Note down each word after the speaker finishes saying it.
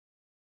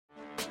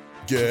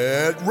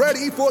Get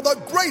ready for the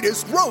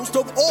greatest roast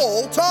of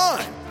all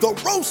time, the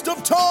Roast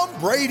of Tom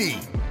Brady,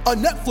 a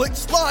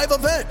Netflix live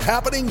event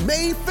happening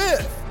May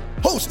 5th.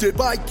 Hosted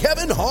by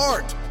Kevin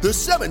Hart, the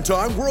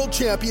 7-time world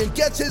champion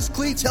gets his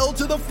cleats held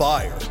to the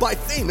fire by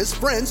famous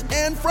friends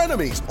and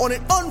frenemies on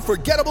an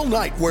unforgettable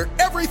night where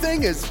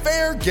everything is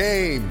fair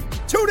game.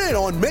 Tune in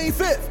on May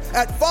 5th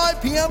at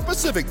 5 p.m.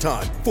 Pacific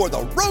time for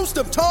the Roast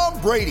of Tom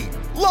Brady,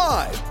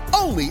 live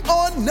only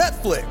on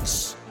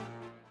Netflix.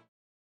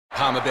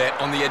 Palmerbet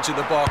on the edge of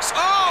the box.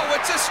 Oh,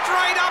 it's a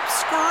straight-up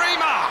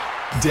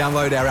screamer!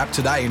 Download our app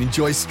today and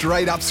enjoy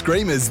straight-up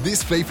screamers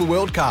this FIFA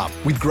World Cup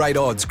with great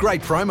odds,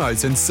 great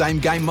promos and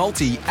same-game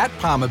multi at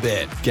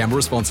Palmerbet. Gamble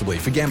responsibly.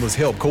 For Gamblers'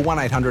 Help, call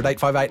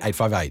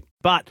 1-800-858-858.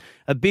 But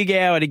a big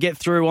hour to get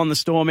through on the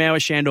Storm Hour.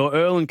 Shandor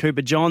Earl and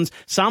Cooper Johns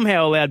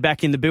somehow allowed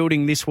back in the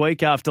building this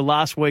week after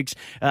last week's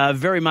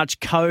very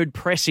much code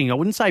pressing. I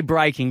wouldn't say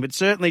breaking, but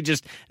certainly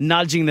just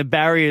nudging the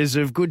barriers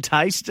of good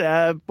taste.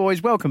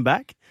 Boys, welcome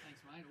back.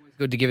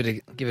 Good to give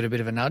it a bit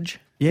of a nudge.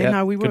 Yeah, yep,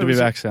 no, we were. Good to be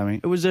back, Sammy.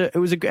 It was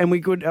and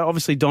we could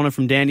obviously Donna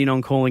from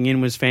Dandenong calling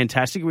in was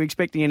fantastic. Are we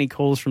expecting any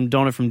calls from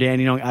Donna from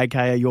Dandenong,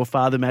 aka your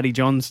father, Matty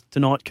Johns,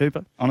 tonight,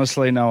 Cooper?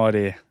 Honestly, no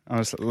idea.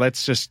 Honestly,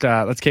 let's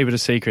keep it a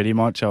secret. He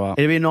might show up.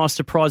 It'll be a nice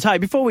surprise. Hey,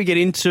 before we get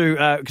into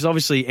because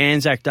obviously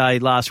Anzac Day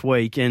last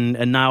week and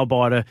a nail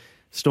biter,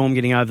 Storm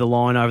getting over the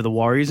line over the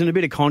Warriors, and a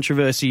bit of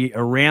controversy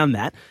around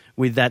that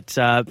with that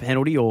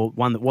penalty or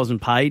one that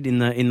wasn't paid in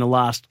the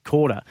last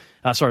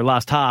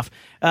last half.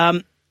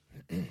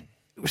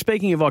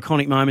 Speaking of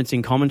iconic moments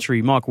in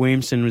commentary, Mike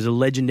Williamson was a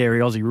legendary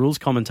Aussie rules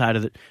commentator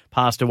that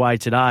passed away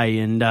today,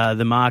 and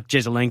the Mark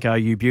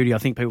Jezelenko, you beauty. I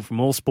think people from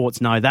all sports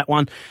know that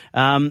one.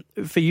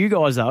 For you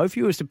guys, though, if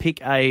you was to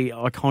pick a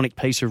iconic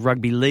piece of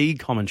rugby league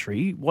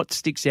commentary, what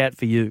sticks out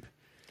for you?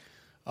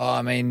 Oh,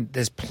 I mean,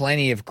 there's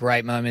plenty of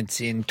great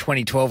moments in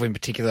 2012 in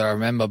particular, I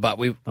remember, but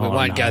we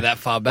won't go that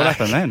far back. What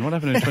happened then? What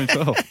happened in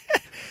 2012?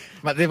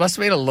 But there must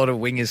have been a lot of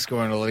wingers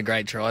scoring a lot of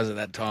great tries at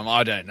that time.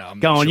 I don't know.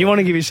 Go on, you want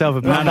to give yourself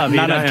a pump up?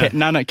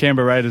 None at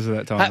Canberra Raiders at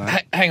that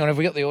time. Hang on, have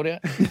we got the audio?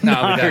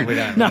 No, we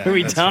don't. No,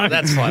 we don't.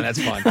 That's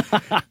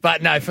fine.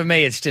 But no, for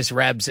me, it's just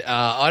Rabs.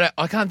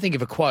 I can't think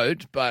of a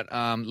quote, but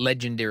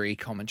legendary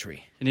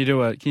commentary. Can you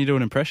do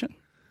an impression?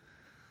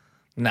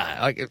 No,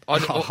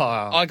 I've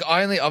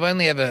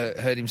only ever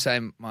heard him say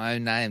my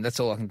own name. That's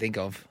all I can think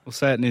of. We'll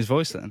say it in his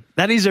voice then.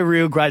 That is a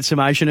real great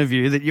summation of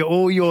you. That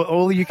all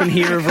you can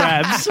hear of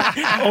Rabs,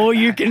 all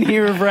you can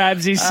hear of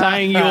Rabs is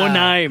saying your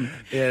name,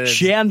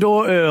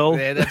 Shandor Earl.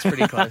 Yeah, that's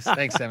pretty close.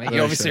 Thanks, Sammy.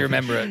 You obviously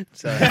remember it.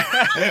 So.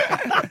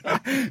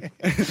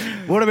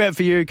 What about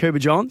for you, Cooper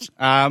Johns?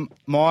 I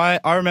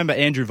remember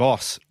Andrew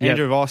Voss. Yep.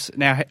 Andrew Voss.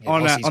 Now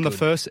on the good.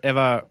 first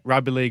ever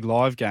rugby league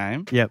live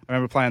game. Yep. I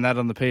remember playing that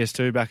on the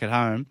PS2 back at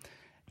home.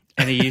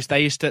 And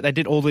they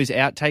did all these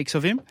outtakes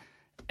of him,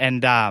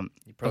 and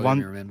you probably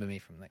don't remember me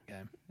from that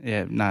game.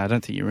 Yeah, no, I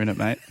don't think you were in it,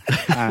 mate.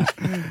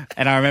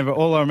 And I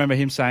remember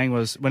him saying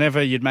was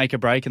whenever you'd make a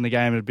break in the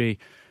game, it'd be,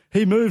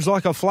 "He moves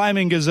like a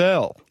flaming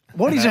gazelle."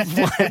 What is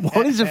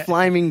a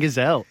flaming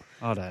gazelle?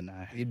 I don't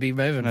know. You'd be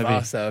moving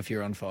fast though if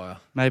you're on fire.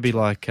 Maybe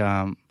like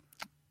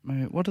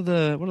what are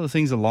the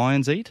things the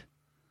lions eat?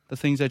 The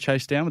things they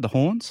chase down with the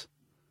horns.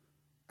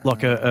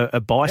 Like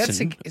a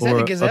bison is that or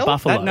a gazelle? a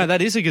buffalo?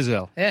 That is a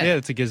gazelle. Yeah,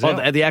 it's a gazelle.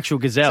 Oh, the actual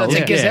gazelle. So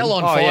it's a gazelle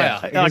on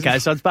fire. Yeah. Okay,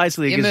 so it's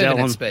basically a gazelle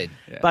on speed.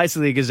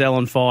 Basically a gazelle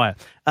on fire.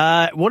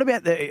 What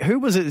about who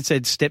was it that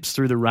said steps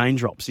through the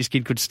raindrops? This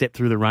kid could step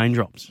through the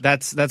raindrops.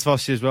 That's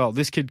Vossi as well.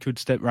 This kid could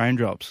step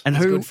raindrops. And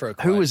who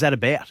was that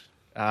about?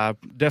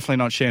 Definitely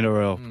not Shandor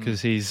Earl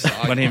because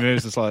when he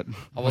moves, it's like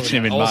watching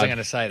him in mud. I wasn't going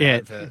to say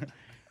that. Yeah. But...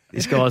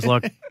 This guy's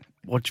like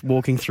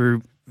walking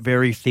through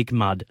very thick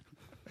mud.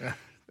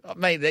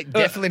 Mate, they're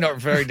definitely not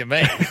referring to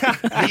me.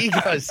 Are you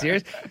guys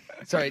serious?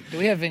 Sorry, do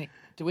we have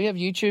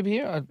YouTube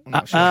here? I'm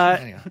not sure.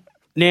 Anyway.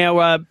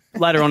 Now,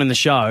 later on in the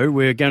show,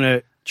 we're going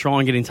to try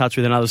and get in touch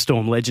with another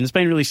Storm legend. It's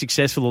been really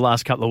successful the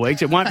last couple of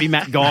weeks. It won't be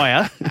Matt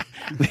Geyer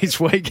this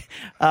week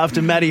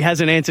after Matty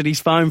hasn't answered his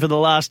phone for the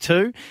last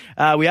two.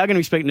 We are going to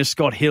be speaking to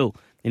Scott Hill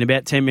in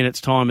about 10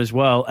 minutes' time as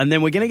well. And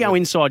then we're going to go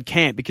inside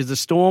camp because the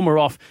Storm are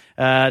off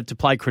to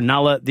play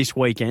Cronulla this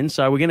weekend.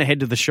 So we're going to head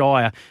to the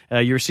Shire.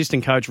 Your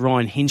assistant coach,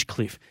 Ryan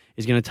Hinchcliffe,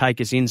 is going to take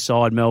us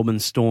inside Melbourne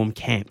Storm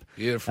camp.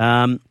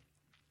 Beautiful.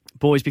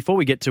 Boys, before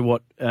we get to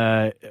what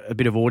a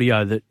bit of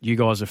audio that you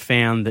guys have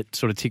found that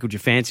sort of tickled your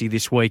fancy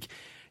this week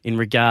in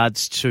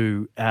regards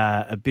to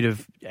a bit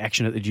of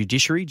action at the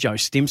judiciary, Joe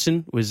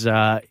Stimson was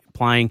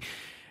playing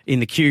in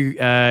the Q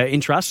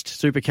Intrust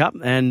Super Cup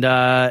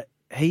and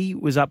he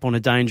was up on a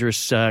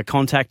dangerous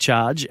contact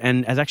charge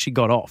and has actually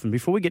got off. And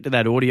before we get to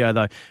that audio,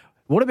 though,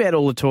 what about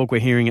all the talk we're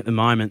hearing at the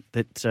moment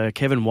that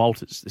Kevin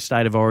Walters, the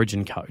State of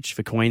Origin coach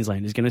for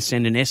Queensland, is going to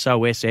send an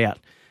SOS out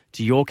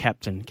to your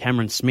captain,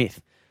 Cameron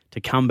Smith, to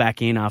come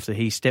back in after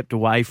he stepped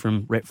away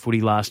from rep footy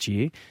last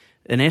year?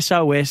 An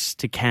SOS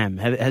to Cam.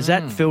 Has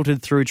that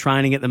filtered through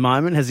training at the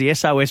moment? Has the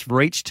SOS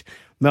reached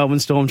Melbourne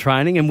Storm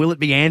training and will it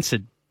be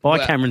answered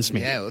by Cameron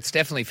Smith. Yeah, well, it's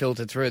definitely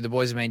filtered through. The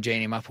boys have been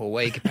geeing him up all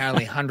week.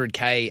 Apparently,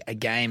 $100K a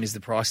game is the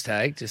price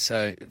tag. Just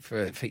so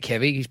for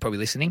Kevy, he's probably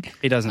listening.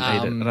 He doesn't need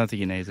it. I don't think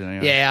he needs it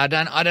anyway. Yeah, I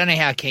don't know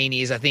how keen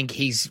he is. I think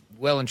he's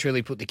well and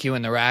truly put the Q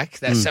in the rack.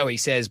 That's so he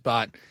says.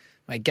 But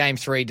mate, Game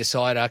 3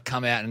 decider,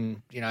 come out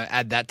and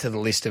add that to the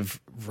list of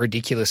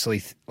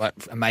ridiculously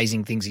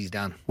amazing things he's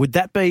done. Would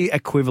that be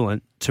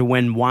equivalent to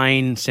when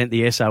Wayne sent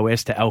the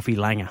SOS to Alfie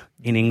Langer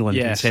in England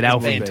and said,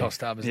 Alfie Alfie, being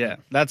tossed up, isn't it?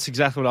 That's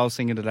exactly what I was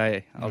thinking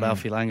today. Old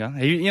Alfie Langer.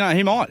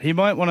 He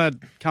might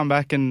want to come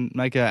back and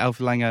make a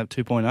Alfie Langer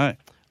 2.0.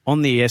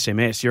 On the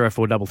SMS,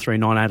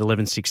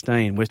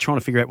 0433981116, we're trying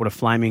to figure out what a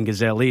flaming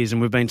gazelle is,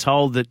 and we've been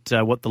told that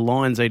what the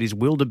lions eat is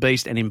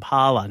wildebeest and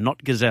impala,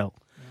 not gazelle.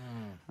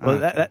 Well,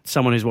 that's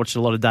someone who's watched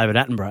a lot of David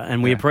Attenborough,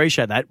 and we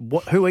appreciate that.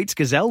 Who eats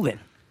gazelle then?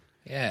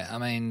 Yeah, I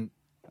mean,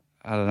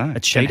 I don't know. A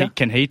cheetah?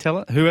 Can he tell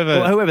it?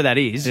 Whoever that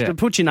is. Yeah.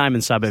 Put your name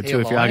and suburb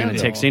too if you are going to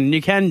text in.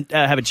 You can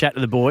have a chat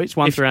to the boys,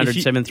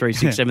 1300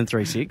 736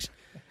 736.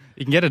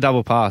 You can get a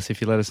double pass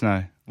if you let us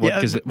know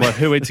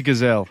who eats a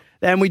gazelle.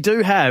 And we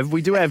do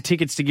have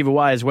tickets to give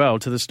away as well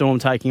to the Storm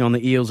taking on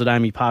the Eels at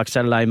AAMI Park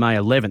Saturday, May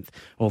 11th.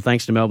 All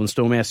thanks to Melbourne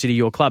Storm, our city,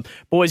 your club.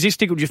 Boys, this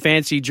tickled your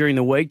fancy during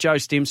the week. Joe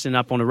Stimson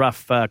up on a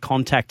rough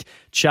contact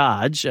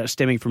charge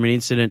stemming from an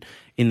incident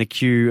in the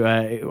Q.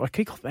 I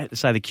keep about to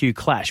say the Q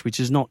Clash, which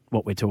is not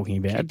what we're talking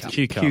about.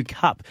 Q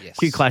Cup. Yes.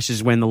 Q Clash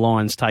is when the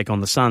Lions take on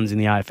the Suns in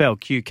the AFL.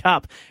 Q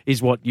Cup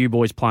is what you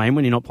boys playing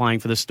when you're not playing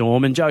for the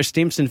Storm. And Joe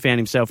Stimson found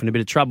himself in a bit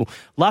of trouble.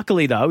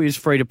 Luckily, though, he was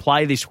free to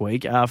play this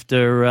week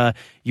after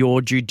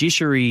your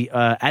judiciary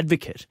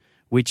advocate,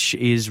 which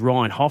is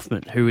Ryan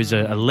Hoffman, who is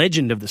a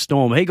legend of the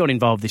Storm. He got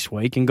involved this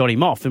week and got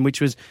him off, and which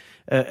was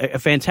a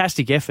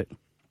fantastic effort.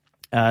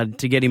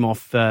 To get him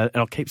off, and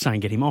I'll keep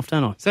saying get him off,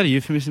 don't I? Is that a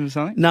euphemism or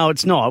something? No,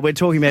 it's not. We're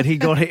talking about he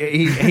got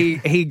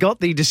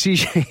the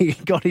decision, he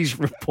got his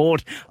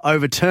report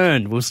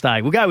overturned. We'll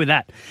go with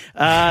that.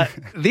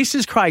 This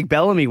is Craig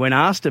Bellamy when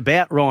asked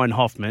about Ryan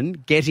Hoffman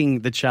getting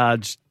the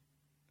charge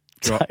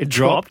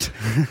dropped.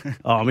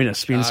 Oh, I'm in a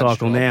spin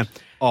cycle now.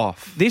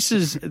 Off. This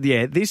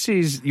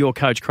is your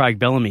coach Craig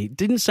Bellamy.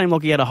 Didn't seem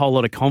like he had a whole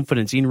lot of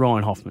confidence in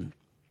Ryan Hoffman.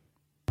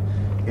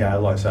 Yeah,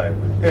 like I say,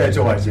 it's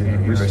always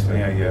interesting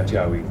how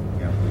Joey,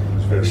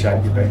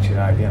 shape your bench.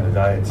 At the end of the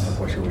day, I'm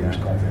not sure he was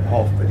confident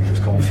off, but he was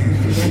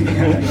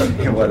confident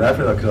in what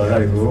happened, because I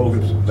know we were all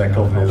that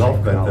confident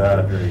off,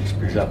 but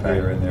he's up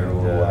there and they're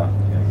all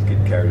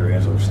getting carried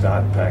around, sort of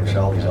starting pack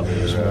shoulders up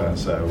there as well.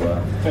 So,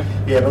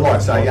 but like I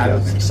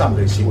say, some of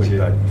these things, if you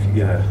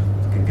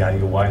can go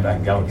your way, they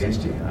can go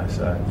against you.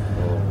 So,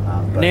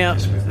 now,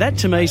 that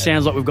to me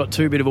sounds like we've got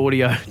two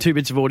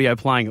bits of audio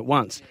playing at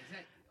once.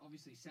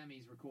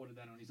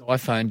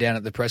 iPhone down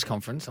at the press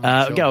conference.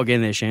 Sure. Go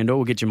again there, Shandor.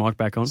 We'll get your mic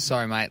back on.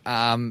 Sorry, mate.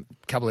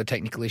 Couple of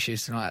technical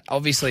issues tonight.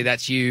 Obviously,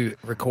 that's you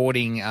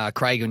recording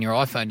Craig on your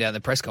iPhone down at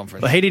the press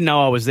conference. Well, he didn't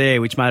know I was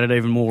there, which made it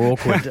even more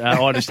awkward.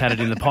 I just had it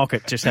in the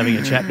pocket, just having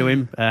a chat to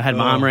him, had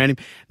my arm around him.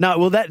 No,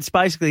 well, that's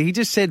basically, he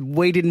just said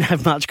we didn't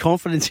have much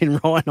confidence in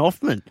Ryan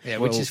Hoffman. Yeah,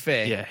 which is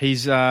fair. Yeah,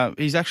 he's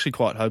actually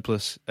quite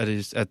hopeless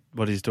at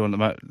what he's doing at the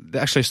moment.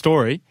 Actually, a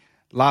story.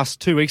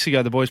 2 weeks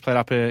ago, the boys played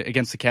up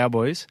against the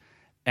Cowboys,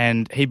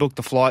 and he booked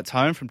the flights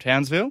home from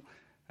Townsville,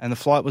 and the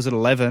flight was at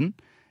 11.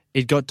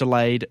 It got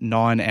delayed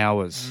 9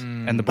 hours,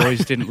 and the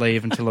boys didn't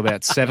leave until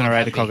about 7 or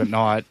 8 o'clock at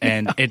night.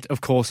 And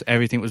of course,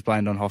 everything was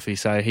blamed on Hoffy.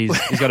 So he's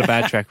got a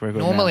bad track record.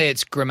 Normally, now.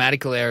 It's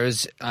grammatical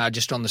errors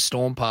just on the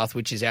Storm path,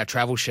 which is our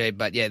travel sheet.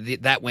 But yeah,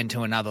 that went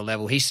to another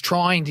level. He's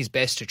trying his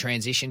best to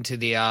transition to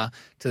the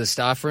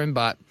staff room,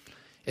 but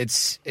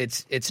it's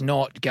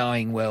not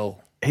going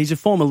well. He's a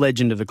former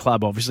legend of the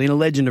club, obviously, and a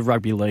legend of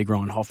rugby league,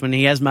 Ryan Hoffman.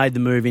 He has made the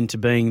move into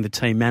being the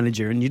team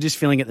manager, and you're just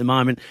feeling at the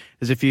moment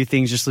there's a few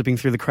things just slipping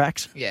through the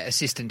cracks. Yeah,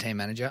 assistant team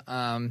manager.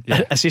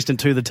 Assistant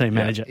to the team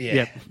manager.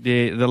 Yeah.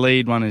 The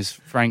lead one is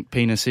Frank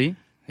Penisi.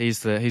 He's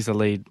the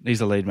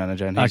lead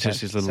manager, and he's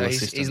just his little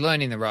assistant. He's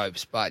learning the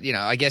ropes, but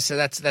I guess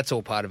that's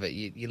all part of it.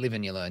 You live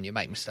and you learn. You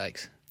make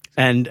mistakes.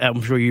 And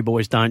I'm sure you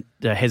boys don't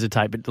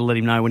hesitate but to let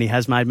him know when he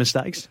has made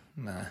mistakes.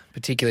 No,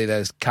 particularly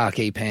those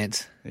khaki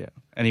pants. Yeah,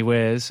 and he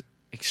wears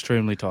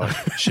extremely tight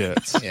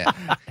shirts. Yeah,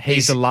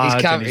 he's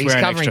large and he's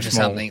wearing covering extra for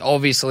small. something.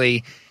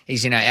 Obviously,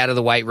 he's out of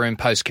the weight room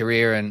post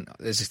career, and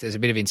there's a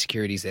bit of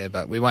insecurities there,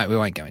 but we won't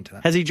go into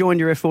that. Has he joined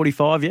your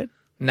F45 yet?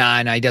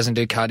 No, he doesn't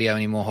do cardio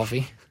anymore,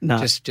 Hoffy. No,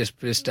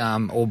 just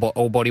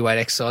all body weight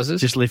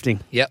exercises, just lifting.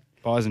 Yep,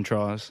 buys and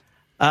tries.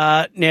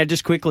 Now,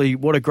 just quickly,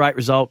 what a great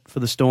result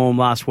for the Storm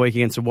last week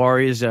against the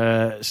Warriors.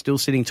 Still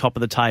sitting top of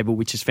the table,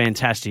 which is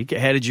fantastic.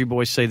 How did you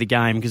boys see the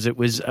game? Because it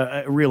was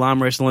a real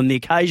arm wrestle, and the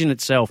occasion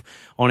itself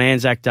on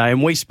Anzac Day.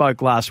 And we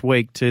spoke last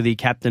week to the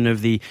captain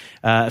of the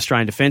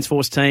Australian Defence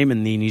Force team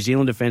and the New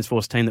Zealand Defence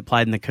Force team that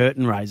played in the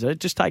curtain raiser.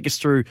 Just take us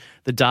through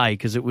the day,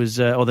 because it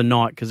was or the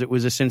night, because it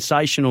was a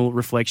sensational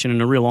reflection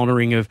and a real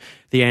honouring of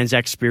the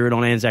Anzac spirit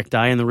on Anzac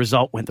Day, and the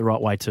result went the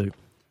right way too.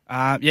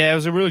 It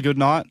was a really good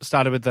night.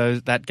 Started with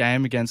that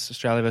game against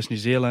Australia versus New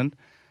Zealand.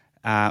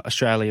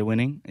 Australia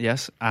winning,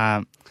 yes.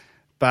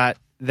 But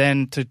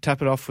then to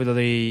top it off with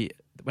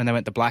when they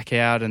went to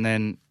blackout, and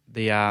then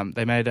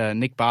they made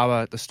Nick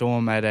Barber at the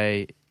Storm made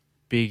a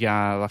big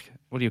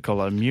what do you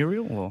call it, a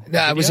mural? Or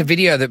no, it was a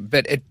video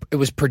but it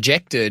was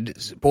projected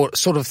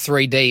sort of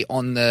 3D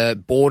on the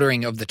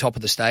bordering of the top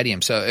of the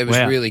stadium. So it was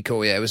really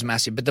cool. Yeah, it was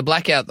massive. But the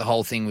blackout, the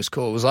whole thing was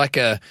cool. It was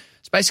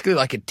it's basically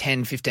like a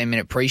 10,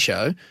 15-minute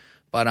pre-show.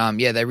 But,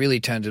 they really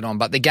turned it on.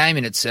 But the game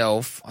in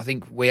itself, I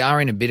think we are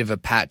in a bit of a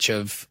patch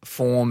of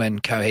form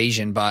and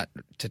cohesion, but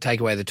to take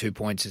away the 2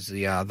 points is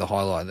the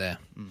highlight there.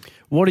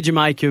 What did you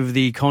make of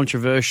the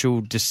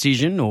controversial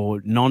decision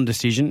or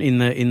non-decision in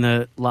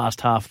the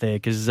last half there?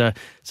 Because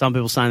some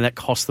people saying that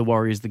cost the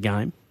Warriors the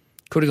game.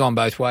 Could have gone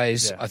both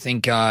ways. Yeah. I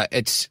think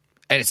it's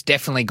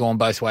definitely gone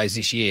both ways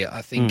this year.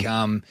 I think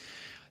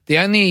the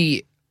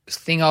only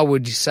thing I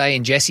would say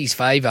in Jesse's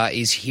favour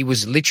is he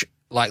was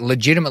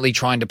legitimately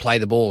trying to play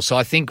the ball. So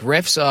I think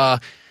refs are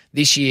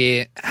this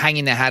year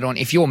hanging their hat on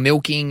if you're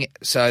milking,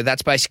 so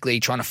that's basically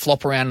trying to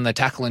flop around in the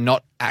tackle and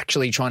not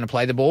actually trying to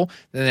play the ball,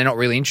 then they're not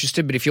really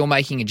interested. But if you're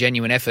making a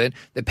genuine effort,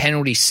 the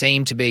penalties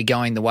seem to be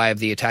going the way of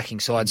the attacking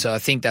side. So I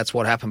think that's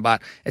what happened.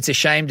 But it's a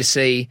shame to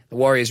see the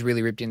Warriors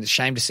really ripped in. It's a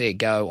shame to see it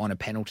go on a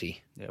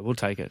penalty. Yeah, we'll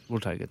take it.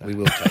 Though. We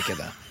will take it,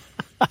 though.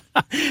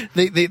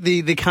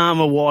 The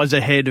calmer,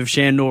 wiser head of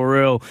Shandor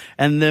Earl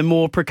and the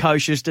more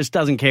precocious just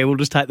doesn't care. We'll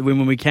just take the win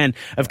when we can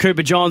of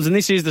Cooper Johns. And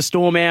this is the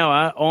Storm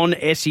Hour on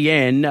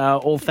SEN,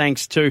 all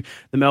thanks to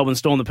the Melbourne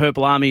Storm. The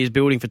Purple Army is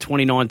building for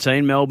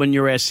 2019. Melbourne,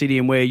 you're our city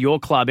and we're your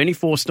club. Any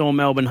 4 Storm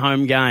Melbourne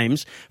home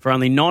games for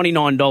only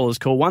 $99.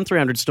 Call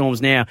 1300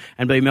 Storms now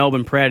and be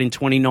Melbourne proud in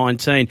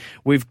 2019.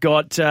 We've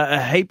got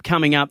a heap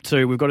coming up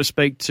too. We've got to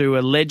speak to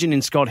a legend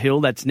in Scott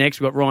Hill. That's next.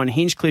 We've got Ryan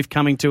Hinchcliffe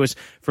coming to us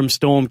from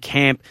Storm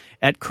Camp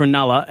at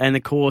Cronulla. And,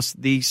 of course,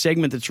 the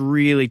segment that's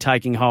really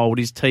taking hold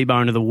is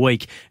T-Bone of the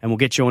Week. And we'll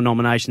get your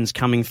nominations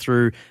coming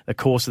through the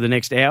course of the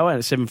next hour. At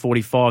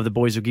 7:45, the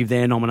boys will give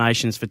their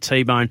nominations for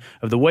T-Bone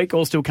of the Week.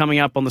 All still coming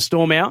up on the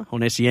Storm Hour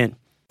on SEN.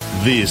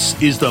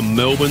 This is the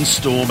Melbourne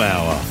Storm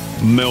Hour.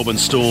 Melbourne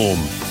Storm,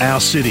 our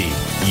city,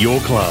 your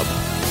club.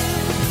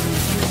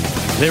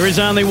 There is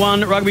only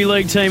one rugby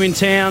league team in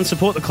town.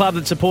 Support the club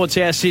that supports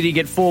our city.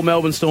 Get 4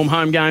 Melbourne Storm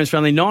home games for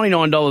only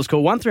 $99.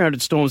 Call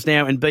 1300 Storms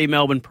now and be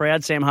Melbourne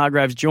proud. Sam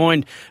Hargraves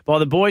joined by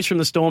the boys from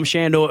the Storm,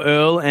 Shandor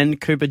Earl and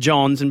Cooper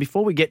Johns. And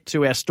before we get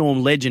to our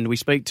Storm legend, we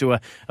speak to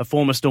a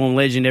former Storm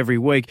legend every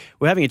week.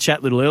 We're having a chat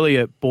a little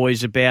earlier,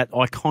 boys, about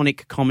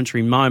iconic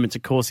commentary moments,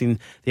 of course, in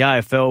the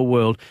AFL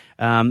world.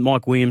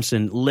 Mike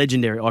Williamson,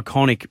 legendary,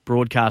 iconic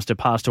broadcaster,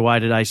 passed away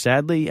today,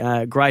 sadly.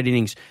 Great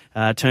innings,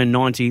 turned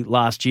 90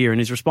 last year and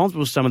is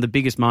responsible for some of the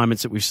biggest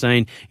moments that we've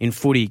seen in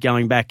footy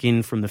going back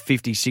in from the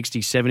 50s,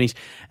 60s,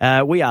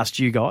 70s. We asked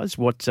you guys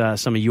what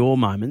some of your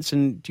moments,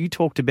 and you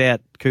talked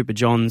about Cooper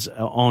Johns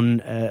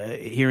on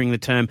hearing the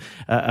term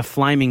a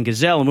flaming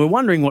gazelle, and we're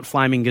wondering what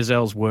flaming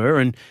gazelles were,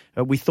 and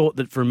we thought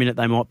that for a minute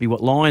they might be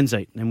what lions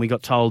eat, and we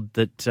got told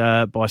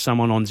that by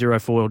someone on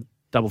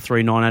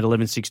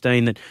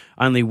 0433981116 that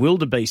only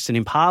wildebeests and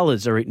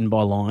impalas are eaten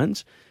by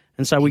lions.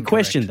 And so we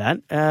questioned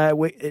that.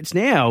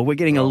 We're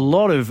getting a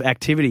lot of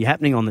activity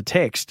happening on the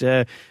text.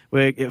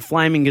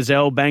 Flaming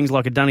gazelle bangs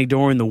like a dunny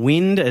door in the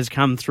wind has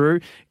come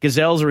through.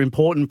 Gazelles are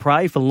important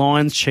prey for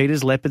lions,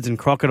 cheetahs, leopards and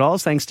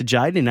crocodiles. Thanks to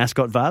Jade in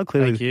Ascot Vale.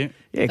 Clearly, thank you.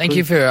 Yeah, Thank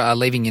you for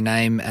leaving your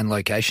name and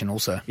location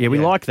also. Yeah, we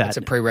like that. It's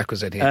a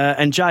prerequisite here.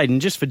 And Jaden,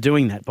 just for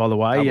doing that, by the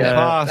way.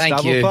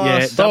 Thank you.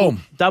 Pass. Yeah,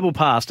 double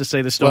pass to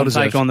see the Storm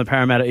take on the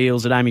Parramatta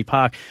Eels at Amy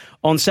Park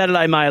on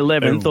Saturday, May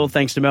 11th, all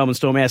thanks to Melbourne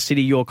Storm, our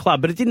city, your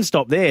club. But it didn't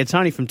stop there.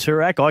 Tony from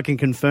Toorak, I can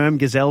confirm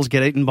gazelles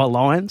get eaten by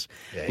lions.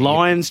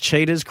 Lions,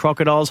 cheetahs,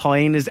 crocodiles,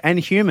 hyenas and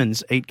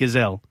humans eat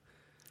gazelle.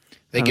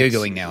 They're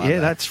Googling now, aren't they?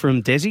 That's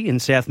from Desi in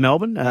South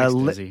Melbourne.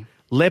 Desi.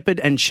 Leopard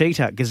and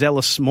cheetah, gazelle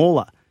are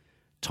smaller.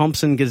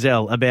 Thompson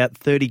gazelle, about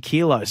 30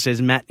 kilos,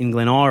 says Matt in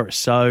Glen Iris.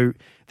 So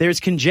there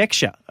is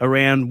conjecture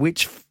around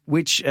which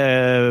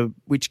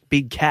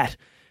big cat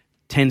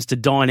tends to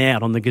dine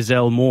out on the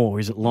gazelle more.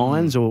 Is it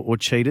lions or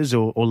cheetahs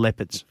or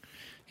leopards?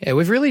 Yeah,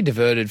 we've really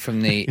diverted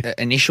from the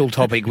initial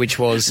topic, which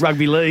was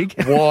rugby league.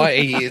 why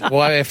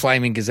a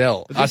flaming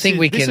gazelle? I think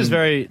This is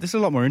a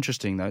lot more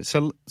interesting though.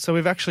 So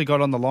we've actually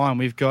got on the line.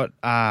 We've got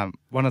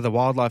one of the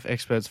wildlife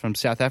experts from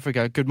South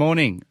Africa. Good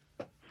morning.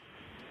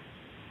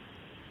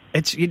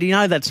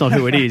 That's not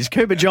who it is.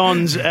 Cooper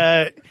Johns.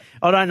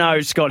 I don't know,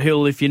 Scott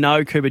Hill, if you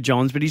know Cooper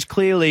Johns, but he's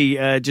clearly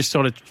just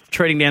sort of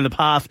treading down the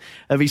path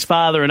of his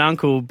father and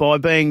uncle by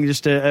being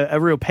just a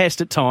real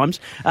pest at times.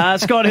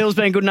 Scott Hill's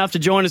been good enough to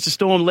join us, a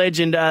Storm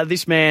legend.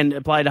 This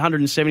man played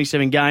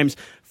 177 games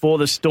for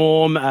the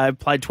Storm,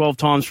 played 12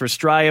 times for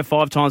Australia,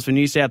 5 times for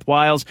New South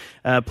Wales,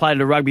 played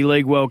at a Rugby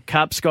League World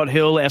Cup. Scott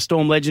Hill, our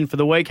Storm legend for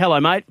the week. Hello,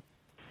 mate.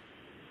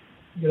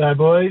 G'day,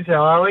 boys.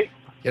 How are we?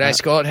 G'day,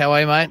 Scott. How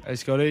are you, mate? Hey,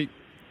 Scotty.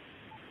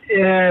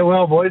 Yeah,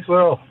 well, boys,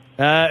 well.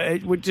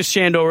 We're just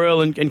Shandor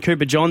Earl and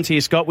Cooper Johns here,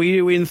 Scott. Were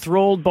you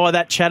enthralled by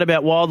that chat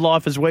about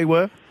wildlife as we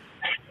were?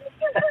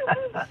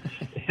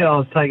 I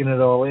was taking it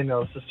all in. I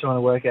was just trying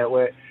to work out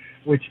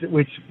which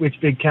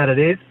big cat it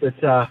is.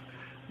 But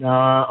no,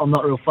 I'm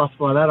not real fussed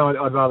by that.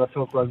 I'd rather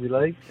talk rugby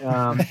league.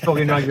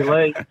 Talking rugby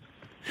league.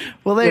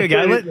 Well, there you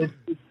go.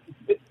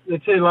 the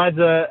two lads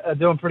are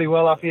doing pretty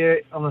well up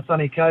here on the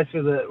sunny coast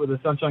with the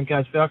Sunshine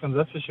Coast Falcons,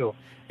 that's for sure.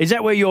 Is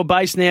that where you're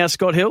based now,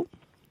 Scott Hill?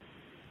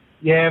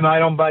 Yeah,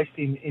 mate, I'm based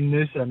in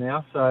Noosa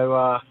now.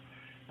 So,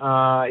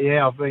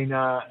 I've been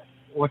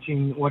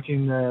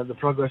watching the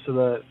progress of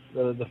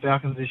the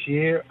Falcons this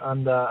year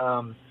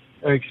under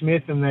Eric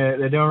Smith, and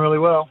they're doing really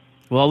well.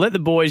 Well, I'll let the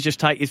boys just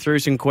take you through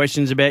some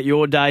questions about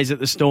your days at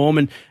the Storm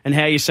and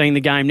how you're seeing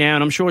the game now.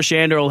 And I'm sure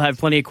Shandor will have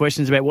plenty of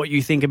questions about what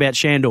you think about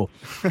Shandor.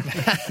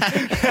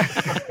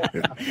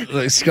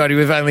 Look, Scotty,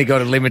 we've only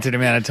got a limited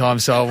amount of time,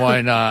 so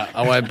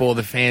I won't bore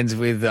the fans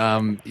with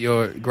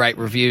your great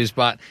reviews.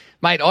 But,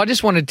 mate, I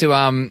just wanted to,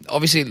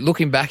 obviously,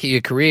 looking back at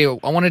your career,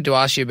 I wanted to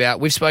ask you about,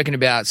 we've spoken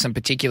about some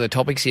particular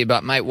topics here,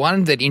 but, mate,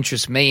 one that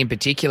interests me in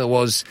particular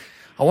was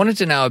I wanted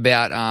to know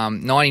about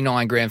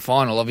 99 grand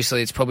final.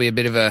 Obviously, it's probably a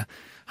bit of a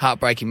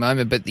heartbreaking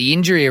moment, but the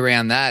injury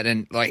around that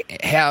and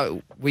like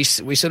how we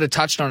sort of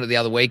touched on it the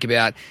other week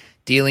about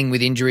dealing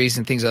with injuries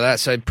and things like that.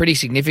 So pretty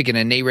significant,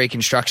 a knee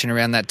reconstruction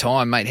around that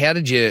time, mate. How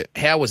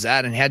was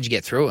that, and how did you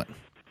get through it?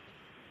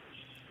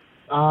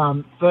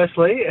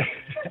 Firstly,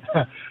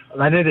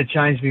 they need to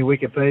change me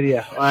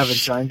Wikipedia. I haven't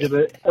changed it,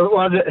 but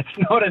it's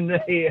not a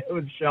knee; it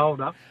was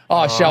shoulder.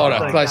 Oh, shoulder,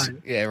 okay. Close.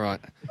 Yeah, right.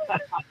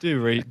 Do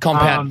read A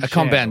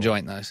compound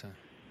joint though. So.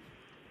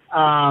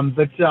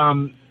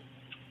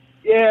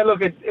 Yeah, look,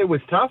 it was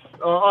tough.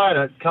 I had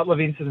a couple of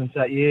incidents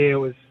that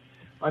year.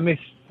 I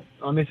missed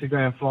the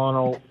grand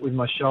final with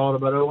my shoulder,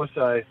 but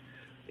also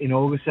in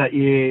August that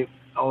year,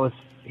 I was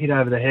hit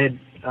over the head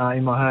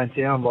in my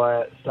hometown by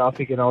a star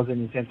pick, and I was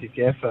in intensive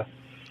care for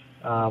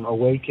a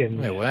week,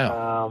 and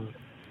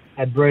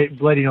had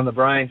bleeding on the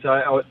brain. So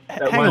at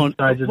one stage,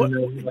 I didn't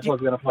know if I was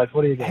going to play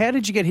footy again. How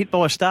did you get hit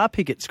by a star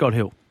picket, Scott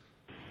Hill?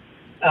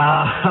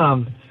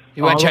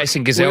 You weren't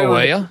chasing gazelle,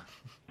 were you?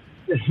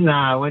 No,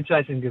 I went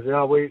chasing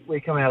gazelle.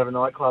 We come out of a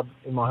nightclub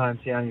in my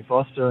hometown in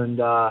Foster, and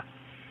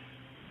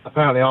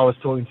apparently I was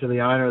talking to the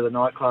owner of the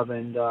nightclub,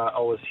 and I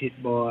was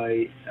hit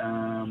by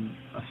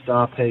a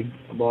star peg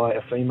by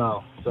a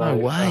female. So, no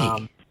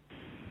way.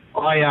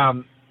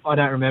 I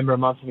don't remember a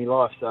month of my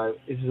life, so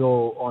this is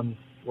all on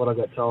what I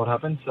got told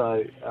happened. So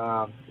it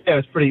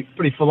was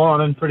pretty full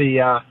on and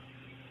pretty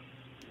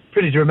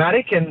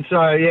dramatic, and so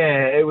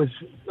that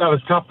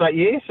was tough that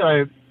year.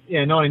 So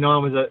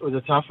 99 was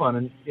a tough one,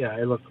 and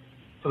look,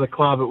 for the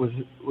club, it was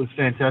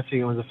fantastic.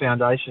 It was a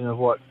foundation of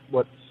what's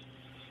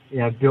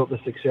built the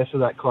success of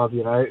that club.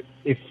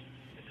 If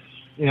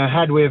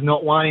had we have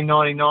not won in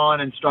 '99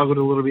 and struggled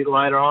a little bit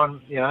later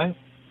on,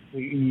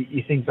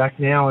 you think back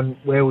now, and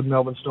where would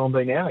Melbourne Storm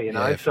be now?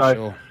 Yeah, so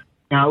sure.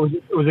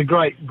 It was a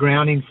great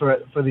grounding for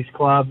this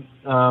club.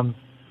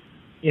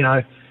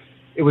 It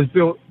was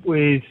built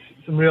with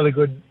some really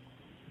good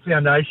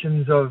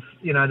foundations of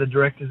the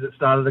directors that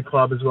started the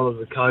club, as well as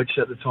the coach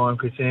at the time,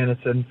 Chris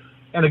Anderson,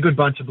 and a good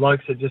bunch of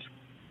blokes that just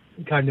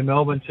came to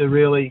Melbourne to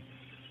really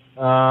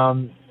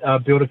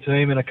build a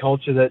team and a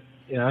culture that,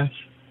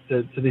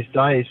 to this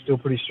day is still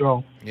pretty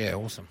strong. Yeah,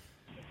 awesome.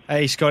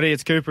 Hey, Scotty,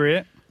 it's Cooper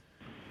here.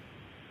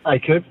 Hey,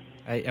 Coop.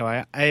 Hey, how are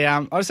you? Hey,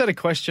 I just had a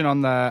question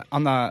on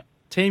the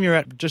team you're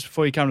at just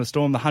before you come to the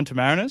Storm, the Hunter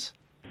Mariners.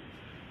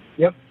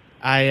 Yep.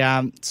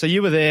 So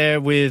you were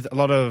there with a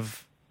lot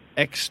of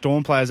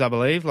ex-Storm players, I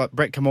believe, like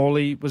Brett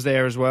Camorley was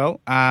there as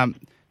well.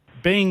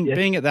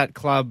 Being at that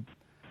club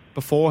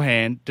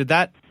beforehand, did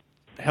that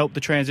help the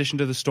transition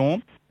to the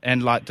Storm?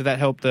 And did that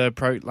help the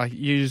pro?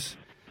 Was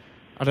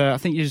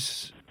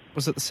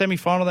it the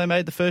semi-final they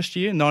made the first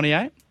year in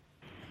 '98?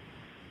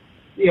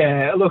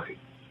 Yeah, look,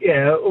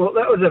 well,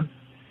 that was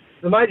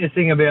the major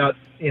thing about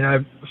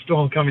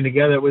Storm coming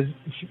together was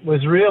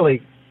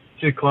really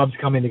two clubs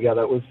coming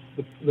together. It was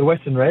the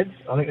Western Reds.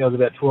 I think there was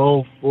about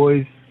 12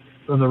 boys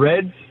from the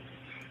Reds.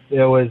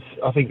 There was,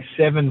 I think,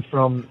 7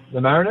 from the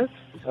Mariners,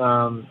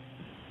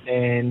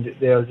 and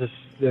there was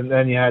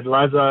then you had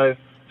Lazo,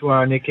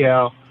 Tuara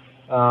Nikau,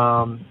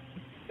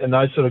 and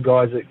those sort of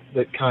guys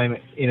that came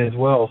in as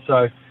well.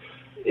 So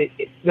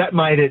that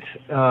made it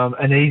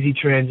an easy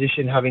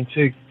transition, having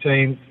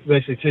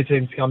basically two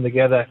teams come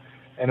together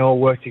and all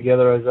work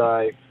together as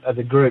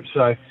a group.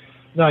 So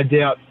no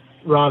doubt,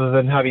 rather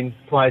than having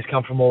players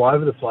come from all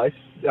over the place,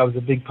 that was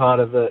a big part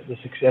of the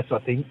success, I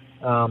think.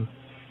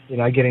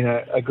 Getting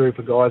a group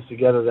of guys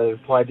together that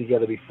have played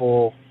together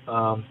before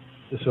to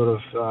sort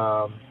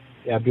of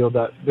build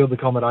the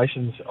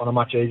combinations on a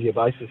much easier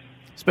basis.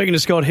 Speaking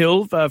of Scott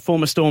Hill,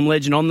 former Storm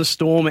legend on the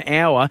Storm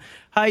Hour.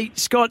 Hey,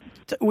 Scott,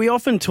 we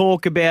often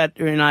talk about,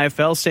 in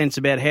AFL sense,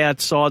 about how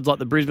sides like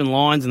the Brisbane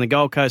Lions and the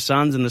Gold Coast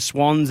Suns and the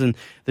Swans and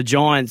the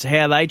Giants,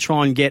 how they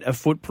try and get a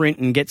footprint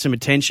and get some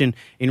attention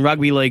in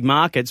rugby league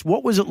markets.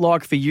 What was it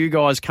like for you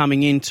guys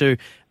coming into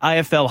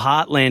AFL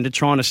Heartland to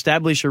try and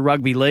establish a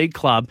rugby league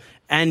club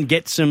and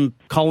get some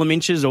column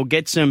inches or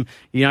get some,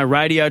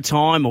 radio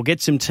time or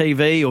get some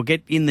TV or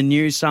get in the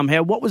news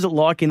somehow? What was it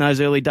like in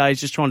those early days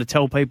just trying to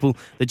tell people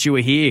that you were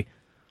here?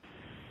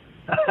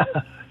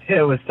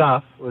 Yeah, it was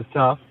tough. You're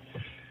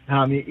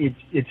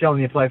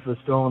telling me to play for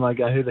the Storm and they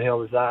go, who the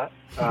hell is that?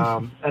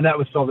 And that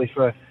was probably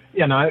for,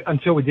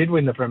 until we did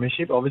win the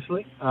premiership,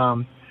 obviously.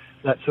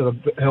 that sort of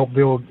helped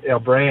build our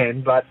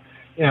brand. But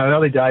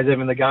early days,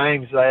 even the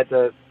games, they had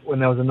to, when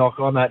there was a knock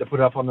on, they had to put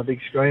it up on the big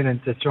screen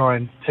and to try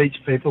and teach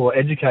people or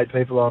educate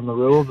people on the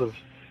rules of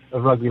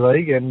rugby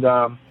league. And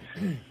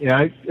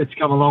it's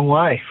come a long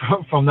way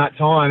from that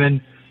time.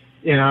 And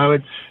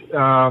it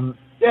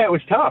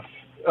was tough.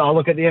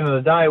 Look, at the end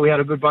of the day, we had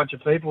a good bunch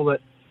of people that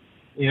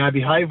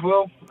behaved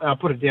well.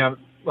 Put it down.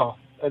 Well,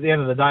 at the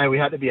end of the day, we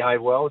had to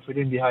behave well. If we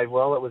didn't behave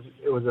well, it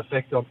was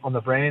effect on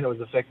the brand, it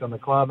was effect on the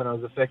club, and it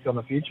was effect on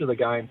the future of the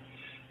game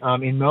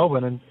in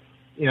Melbourne. And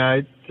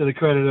to the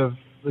credit of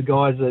the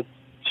guys that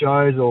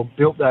chose or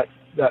built that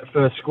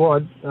first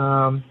squad,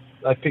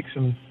 they picked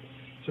some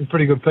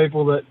pretty good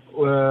people that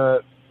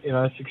were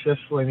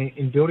successful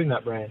in building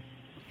that brand.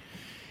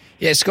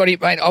 Yeah, Scotty,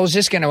 mate, I was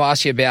just going to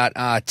ask you about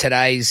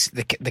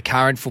the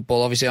current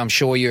football. Obviously, I'm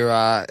sure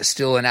you're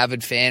still an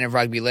avid fan of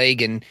rugby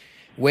league, and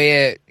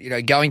we're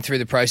going through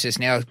the process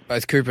now.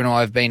 Both Cooper and I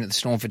have been at the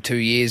Storm for 2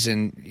 years,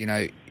 and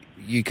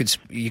you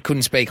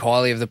couldn't speak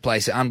highly of the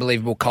place.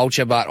 Unbelievable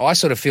culture, but I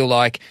sort of feel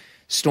like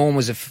Storm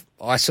was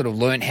I sort of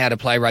learned how to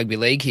play rugby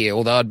league here,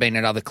 although I'd been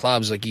at other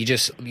clubs. Like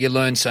you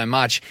learn so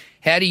much.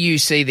 How do you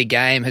see the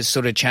game has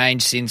sort of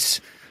changed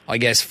since, I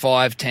guess,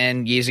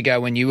 5-10 years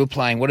ago when you were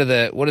playing? What are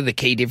the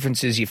key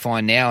differences you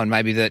find now, and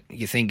maybe that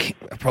you think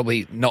are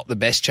probably not the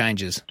best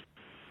changes?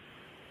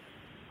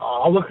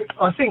 Oh, look,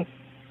 I think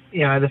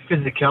the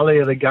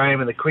physicality of the game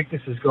and the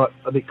quickness has got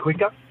a bit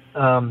quicker.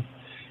 Teams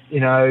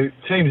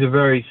are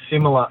very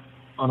similar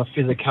on a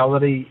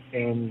physicality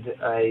and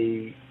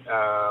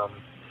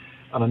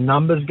on a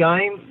numbers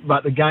game,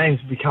 but the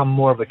game's become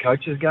more of a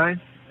coach's game.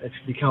 It's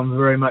become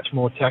very much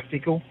more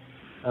tactical.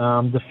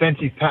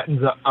 Defensive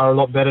patterns are a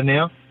lot better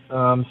now.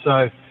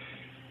 So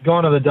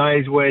gone are the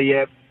days where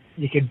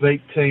you could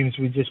beat teams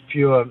with just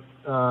pure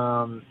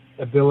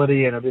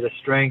ability and a bit of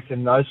strength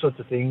and those sorts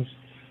of things.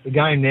 The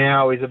game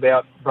now is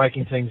about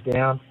breaking teams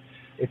down.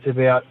 It's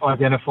about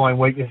identifying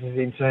weaknesses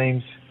in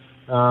teams,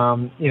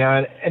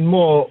 and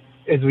more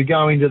as we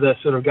go into the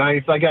sort of game.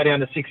 If they go down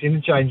to 6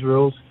 interchange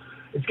rules,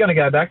 it's going to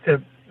go back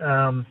to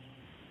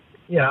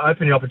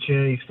opening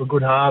opportunities for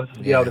good halves to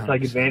be able to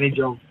take advantage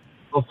of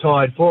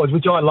tired forwards,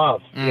 which I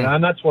love.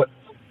 And that's what,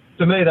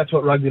 to me, that's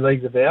what rugby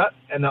league's about.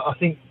 And I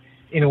think,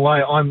 in a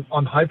way, I'm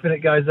hoping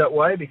it goes that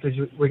way, because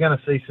we're going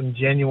to see some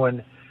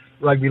genuine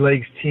rugby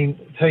league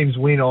teams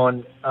win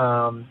on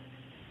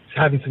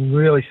having some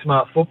really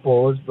smart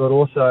footballers, but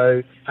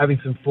also having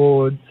some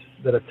forwards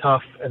that are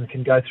tough and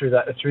can go through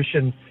that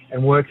attrition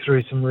and work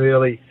through some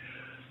really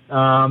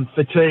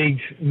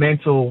fatigued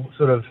mental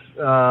sort of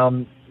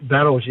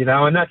battles,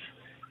 and that's,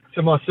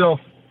 to myself,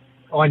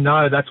 I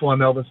know that's why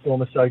Melbourne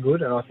Storm are so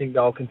good, and I think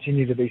they'll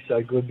continue to be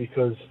so good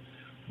because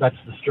that's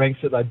the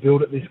strengths that they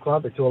build at this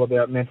club. It's all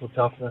about mental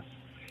toughness.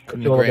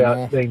 It's all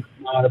about being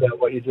smart about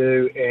what you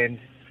do, and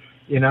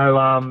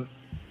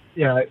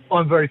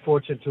I'm very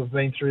fortunate to have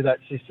been through that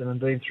system and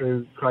been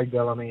through Craig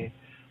Bellamy.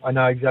 I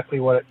know exactly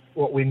what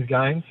wins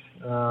games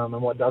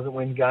and what doesn't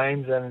win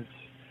games, and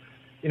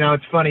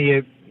it's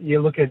funny. You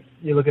look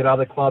at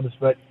other clubs,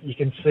 but you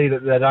can see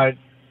that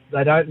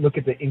they don't look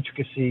at the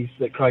intricacies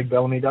that Craig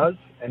Bellamy does,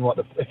 and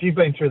if you've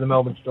been through the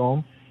Melbourne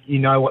Storm, you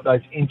know what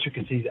those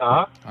intricacies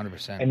are,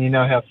 100%, and you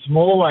know how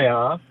small they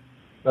are.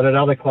 But at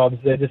other clubs,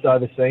 they're just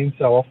overseen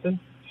so often.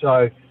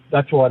 So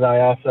that's why they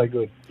are so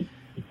good.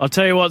 I'll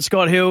tell you what,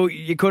 Scott Hill,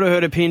 you could have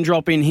heard a pin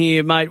drop in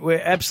here, mate.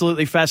 We're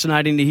absolutely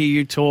fascinating to hear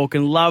you talk,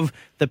 and love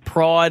the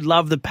pride,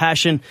 love the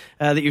passion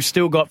that you've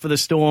still got for the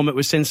Storm. It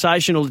was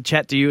sensational to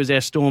chat to you as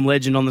our Storm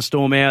legend on the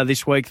Storm Hour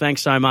this week.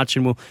 Thanks so much,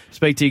 and we'll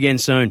speak to you again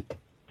soon.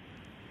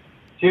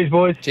 Cheers,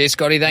 boys. Cheers,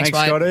 Scotty. Thanks,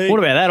 mate. Scotty. What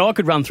about that? I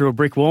could run through a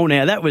brick wall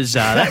now. That was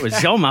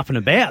I'm up and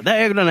about.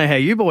 I don't know how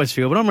you boys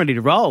feel, but I'm ready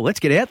to roll. Let's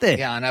get out there.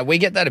 Yeah, I know. We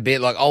get that a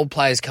bit. Like, old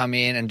players come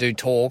in and do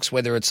talks,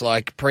 whether it's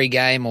like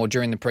pre-game or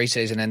during the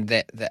preseason, and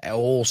they're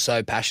all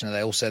so passionate.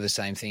 They all say the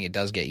same thing. It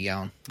does get you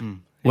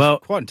going. Well,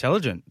 quite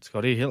intelligent,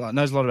 Scotty. He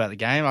knows a lot about the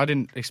game. I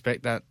didn't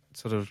expect that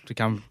sort of to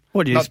come.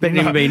 What, do you expect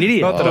him to be an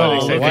idiot? Not that I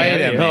expect wait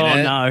a minute.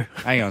 Oh, no.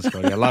 Hang on,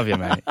 Scotty. I love you,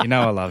 mate. You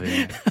know I love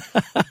you.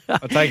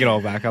 I'll take it all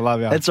back. I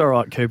love you. That's all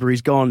right, Cooper.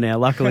 He's gone now,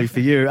 luckily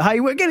for you. Hey,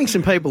 we're getting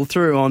some people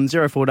through on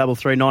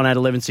 0433 98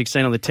 11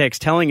 16 on the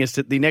text telling us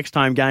that the next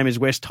home game is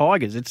West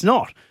Tigers. It's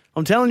not.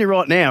 I'm telling you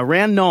right now,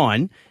 round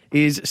 9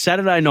 is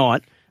Saturday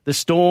night. The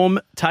Storm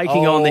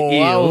taking on the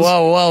Eels.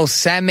 Whoa,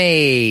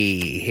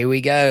 Sammy. Here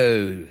we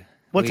go.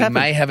 What's we happened?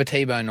 may have a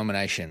T-Bone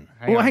nomination.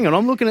 Hang on.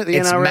 I'm looking at the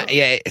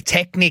NRL.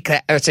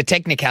 It's a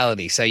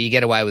technicality, so you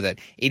get away with it.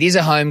 It is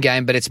a home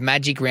game, but it's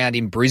Magic Round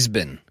in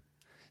Brisbane.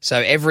 So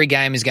every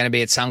game is going to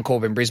be at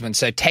Suncorp in Brisbane.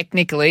 So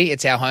technically,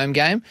 it's our home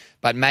game,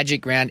 but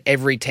Magic Round,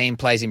 every team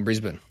plays in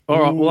Brisbane.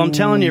 All right. Well, I'm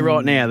telling you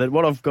right now that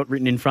what I've got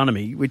written in front of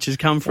me, which has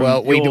come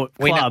from your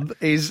club,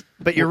 is.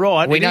 But you're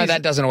right. We know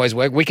that doesn't always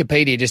work.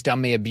 Wikipedia just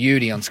done me a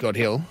beauty on Scott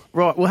Hill.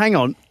 Right. Well, hang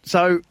on.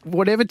 So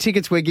whatever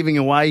tickets we're giving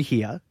away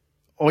here,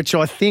 which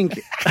I think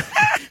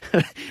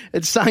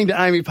it's saying to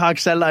Amy Park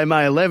Saturday,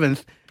 May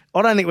 11th,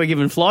 I don't think we're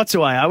giving flights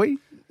away, are we?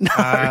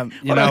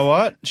 You know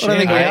what? I don't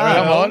think we are.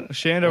 Come on.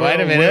 Shandor Wait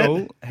a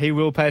minute. he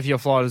will pay for your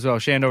flight as well.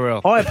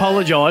 Shandor. I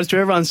apologise to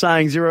everyone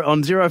saying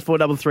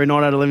 0433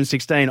 98 11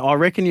 16. I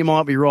reckon you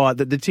might be right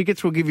that the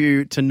tickets we'll give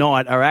you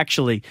tonight are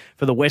actually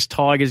for the West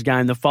Tigers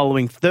game the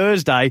following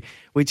Thursday,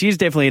 which is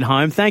definitely at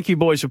home. Thank you,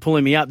 boys, for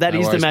pulling me up. That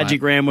is the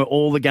Magic Round where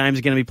all the games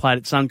are going to be played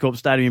at Suncorp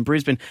Stadium in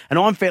Brisbane, and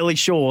I'm fairly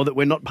sure that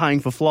we're not paying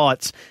for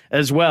flights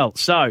as well.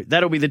 So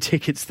that'll be the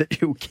tickets that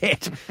you'll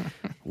get.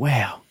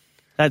 Wow.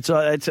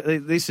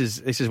 This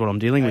is what I'm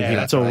dealing with here.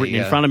 It's all written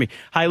in front of me.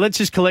 Hey, let's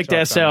just collect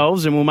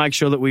ourselves and we'll make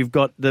sure that we've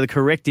got the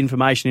correct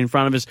information in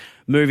front of us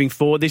moving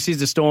forward. This is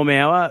the Storm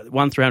Hour,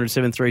 1300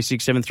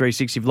 736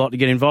 736 if you'd like to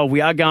get involved.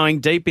 We are going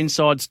deep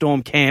inside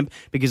Storm camp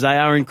because they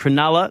are in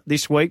Cronulla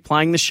this week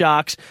playing the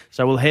Sharks.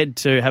 So we'll head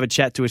to have a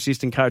chat to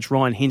assistant coach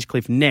Ryan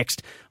Hinchcliffe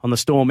next on the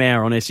Storm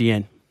Hour on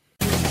SEN.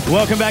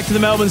 Welcome back to the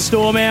Melbourne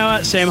Storm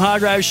Hour. Sam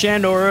Hargraves,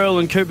 Shandor Earl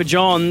and Cooper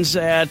Johns,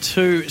 our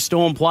two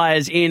Storm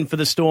players in for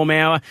the Storm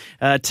Hour.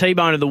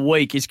 T-Bone of the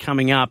Week is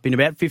coming up in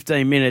about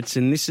 15 minutes,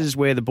 and this is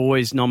where the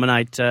boys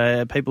nominate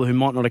people who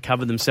might not have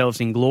covered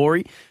themselves in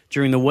glory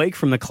during the week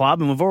from the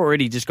club, and we've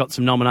already just got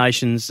some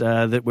nominations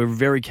that we're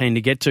very keen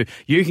to get to.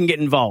 You can get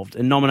involved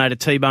and nominate a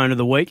T-Bone of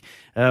the Week,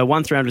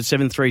 1300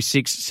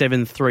 736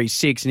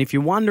 736. And if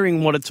you're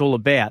wondering what it's all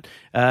about,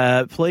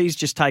 please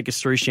just take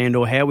us through,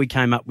 Shandor, how we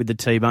came up with the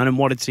T-Bone and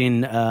what it's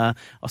in, I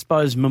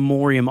suppose,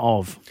 memoriam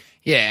of.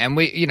 Yeah, and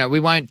we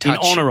won't touch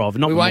in honour of,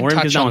 not we won't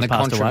memoriam, touch on the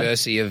passed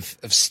controversy of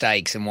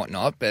stakes and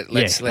whatnot. But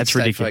let's stay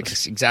ridiculous.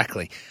 focused.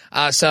 Exactly.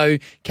 So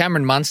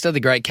Cameron Munster, the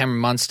great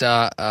Cameron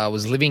Munster,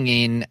 was living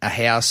in a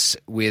house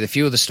with a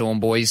few of the Storm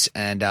boys,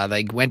 and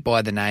they went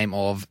by the name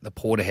of the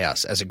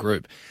Porterhouse as a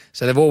group.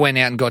 So they've all went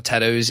out and got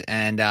tattoos,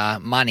 and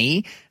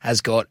Money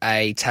has got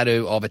a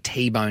tattoo of a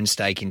T-bone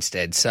steak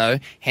instead. So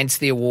hence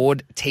the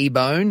award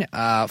T-bone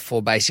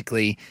for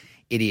basically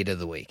Idiot of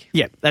the Week.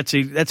 Yeah, that's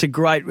a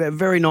great,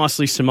 very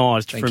nicely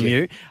surmised from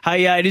you.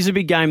 Hey, it is a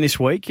big game this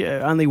week.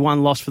 Only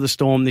one loss for the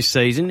Storm this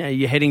season.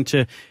 You're heading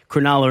to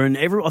Cronulla, and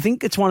I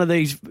think it's one of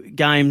these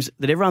games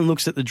that everyone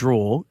looks at the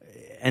draw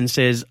and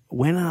says,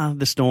 when are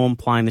the Storm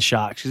playing the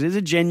Sharks? Because there's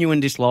a genuine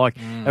dislike,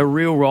 a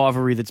real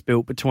rivalry that's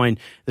built between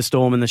the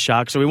Storm and the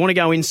Sharks. So we want to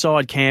go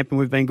inside camp, and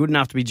we've been good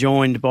enough to be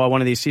joined by one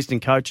of the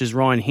assistant coaches,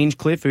 Ryan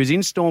Hinchcliffe, who's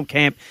in Storm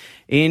camp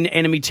in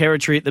enemy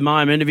territory at the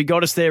moment. Have you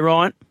got us there,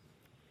 Ryan?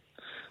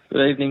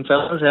 Good evening,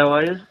 fellas. How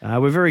are you?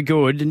 We're very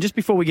good. And just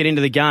before we get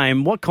into the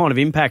game, what kind of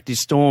impact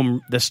is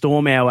the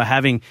Storm Hour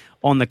having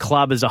on the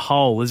club as a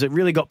whole? Has it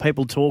really got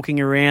people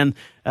talking around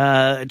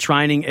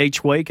training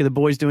each week? Are the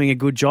boys doing a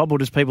good job, or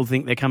does people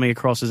think they're coming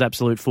across as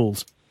absolute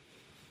fools?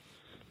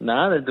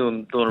 No, they're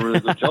doing a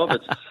really good job.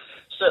 It's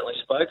certainly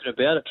spoken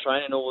about at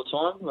training all the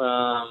time.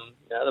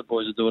 The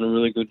boys are doing a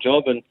really good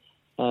job, and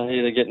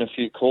they're getting a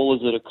few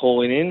callers that are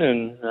calling in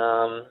and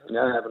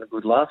having a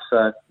good laugh.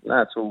 So,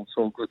 it's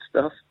all good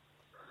stuff.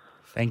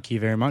 Thank you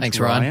very much, Thanks,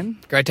 Ryan.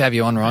 Great to have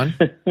you on, Ryan.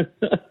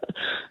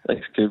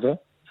 Thanks, Cooper.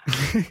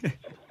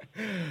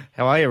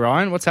 How are you,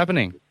 Ryan? What's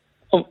happening?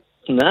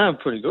 I'm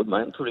pretty good,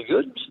 mate. Pretty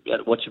good. Just about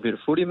to watch a bit of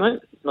footy,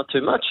 mate. Not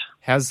too much.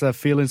 How's the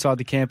feel inside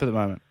the camp at the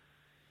moment?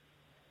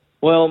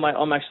 Well, mate,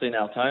 I'm actually in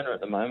Altona at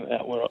the moment.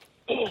 Out where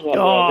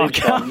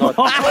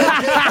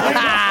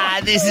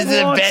this is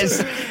the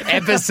best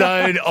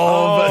episode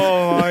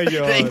of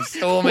the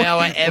Storm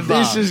Hour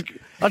ever.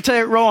 I'll tell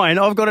you, Ryan,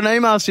 I've got an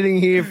email sitting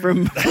here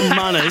from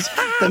Munners,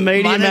 the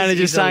media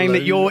manager, saying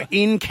that you're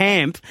in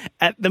camp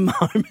at the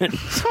moment.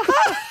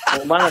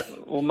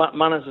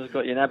 Munners has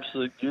got you an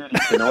absolute beauty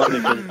tonight.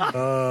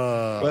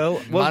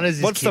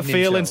 What's the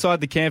feel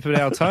inside the camp at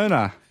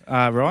Altona,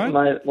 Ryan?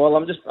 Mate, well,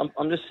 I'm just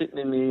sitting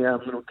in the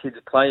little kids'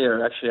 play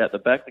area, actually out the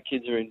back. The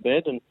kids are in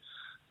bed, and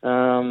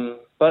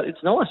but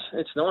it's nice.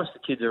 It's nice. The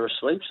kids are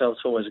asleep, so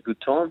it's always a good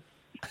time.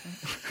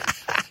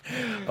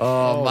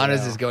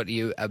 Munners has got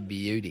you a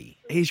beauty.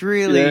 He's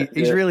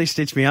really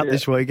stitched me up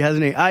this week,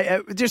 hasn't he?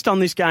 Just on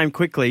this game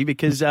quickly,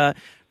 because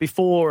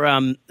before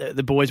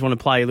the boys want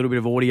to play a little bit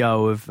of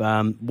audio of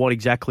what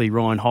exactly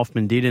Ryan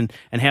Hoffman did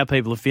and how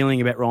people are feeling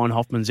about Ryan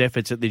Hoffman's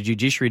efforts at the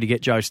judiciary to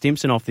get Joe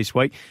Stimson off this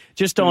week.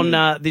 Just on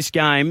this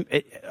game,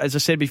 as I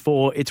said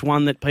before, it's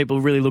one that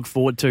people really look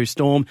forward to.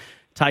 Storm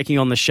taking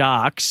on the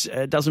Sharks.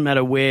 It doesn't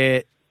matter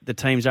where the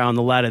teams are on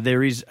the ladder.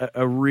 There is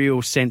a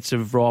real sense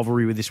of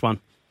rivalry with this one.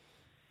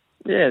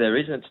 Yeah, there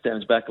is, and it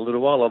stems back a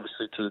little while,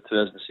 obviously, to the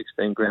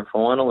 2016 Grand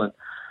Final. And,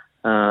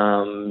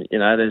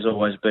 there's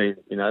always been,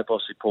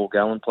 obviously Paul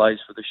Gallen plays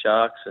for the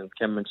Sharks and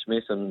Cameron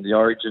Smith and the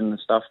Origin and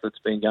stuff that's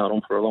been going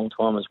on for a long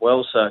time as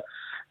well. So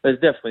there's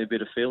definitely a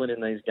bit of feeling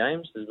in these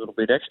games. There's a little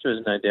bit extra,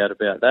 there's no doubt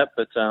about that.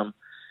 But,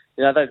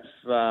 they've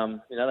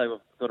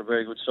got a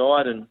very good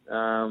side, and,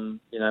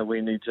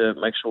 we need to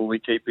make sure we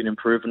keep it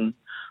improving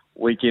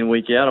week in,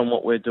 week out on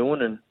what we're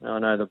doing. And I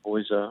know the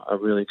boys are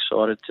really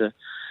excited to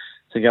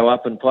go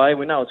up and play.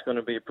 We know it's going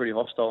to be a pretty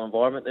hostile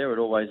environment there. It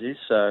always is.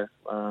 So,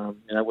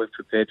 we've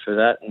prepared for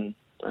that. And,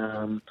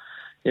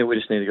 we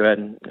just need to go out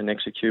and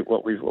execute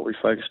what we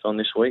focused on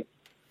this week.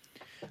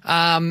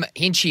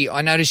 Hinchy,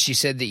 I noticed you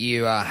said that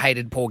you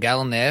hated Paul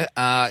Gallen there.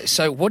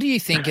 So, what do you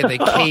think are the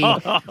key?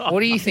 What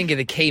do you think are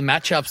the key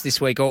matchups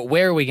this week, or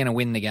where are we going to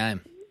win the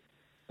game?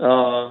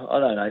 I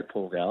don't hate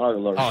Paul Gallen. I have a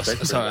lot of respect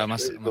for him. Sorry, I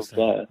must.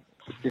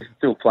 He's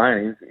still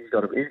playing. He's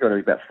got to be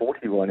about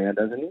 40 by now,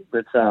 doesn't he?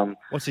 But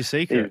what's his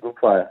secret? He's a good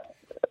player.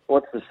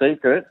 What's the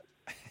secret?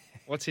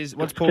 What's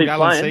Paul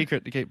Gallen's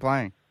secret to keep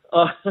playing?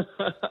 I don't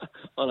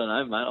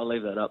know, mate. I'll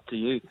leave that up to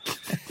you.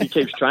 He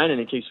keeps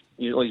training. He's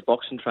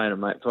boxing trainer,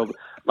 mate. Probably.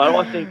 But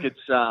I think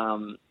it's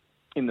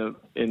in the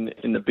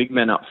big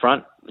men up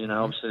front.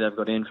 Obviously they've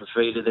got Ian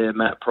Fafita there,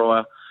 Matt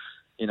Pryor.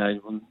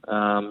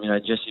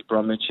 Jesse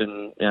Bromwich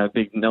and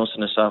big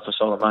Nelson Asafa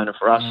Solomona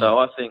for us. So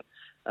I think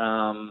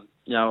a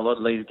lot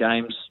of these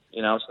games,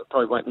 it's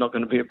probably not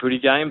going to be a pretty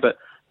game, but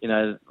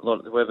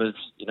whoever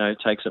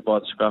takes it by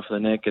the scruff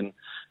of the neck and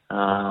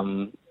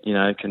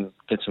can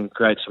get some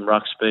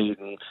ruck speed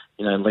and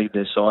lead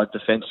their side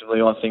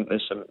defensively. I think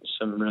there's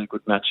some really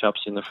good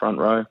matchups in the front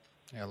row.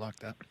 Yeah, I like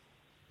that.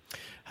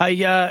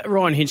 Hey,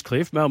 Ryan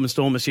Hinchcliffe, Melbourne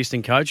Storm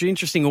assistant coach.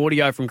 Interesting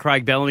audio from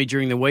Craig Bellamy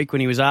during the week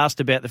when he was asked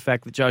about the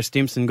fact that Joe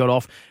Stimson got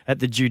off at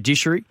the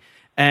judiciary,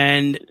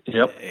 and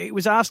he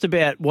was asked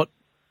about what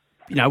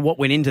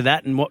went into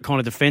that and what kind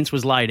of defence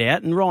was laid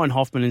out. And Ryan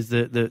Hoffman is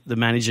the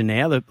manager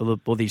now,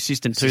 or the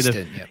assistant to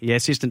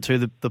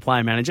the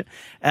player manager.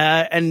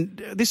 And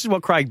this is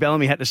what Craig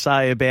Bellamy had to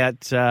say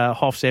about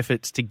Hoff's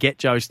efforts to get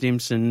Joe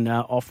Stimson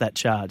off that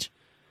charge.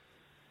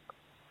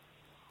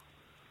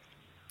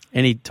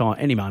 Any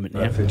moment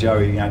now. For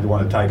Joey, to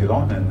want to take it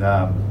on, and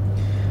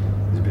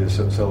there's a bit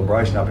of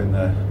celebration up in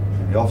the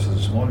offices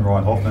this morning.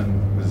 Ryan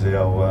Hoffman was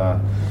our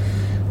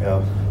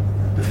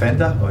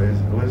defender, or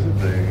what is it?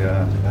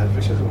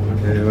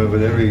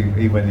 Whatever.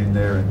 He went in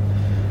there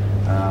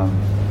and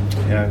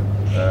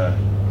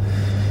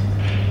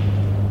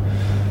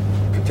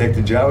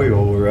protected Joey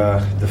or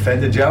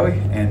defended Joey,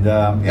 and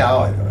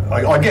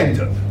again,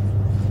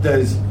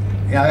 there's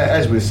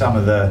as with some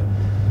of the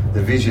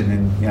vision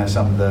in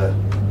some of the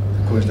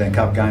Queensland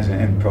Cup games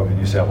and probably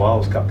New South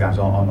Wales Cup games,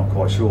 I'm not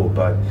quite sure,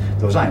 but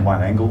there was only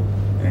one angle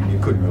and you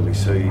couldn't really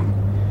see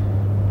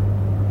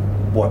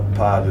what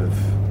part of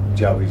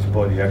Joey's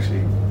body actually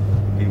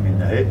hit him in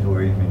the head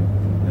or hit him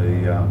in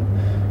the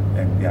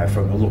and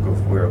from the look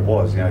of where it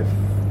was,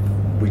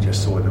 we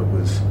just thought it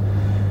was,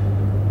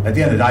 at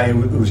the end of the day,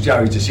 it was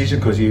Joey's decision,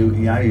 because he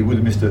would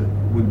have missed a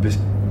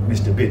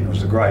bit, and it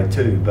was a grade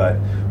 2, but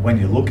when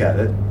you look at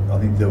it, I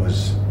think there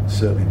was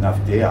certainly enough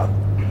doubt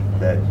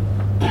that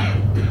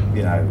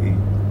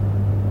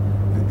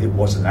it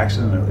wasn't an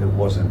accident. It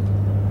wasn't.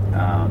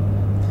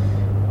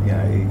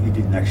 He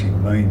didn't actually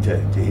mean to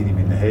hit him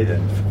in the head.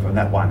 And from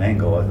that one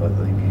angle, I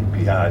think it'd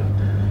be hard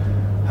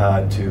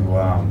to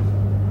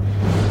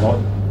not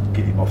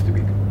get him off. To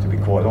be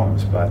quite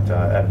honest. But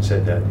having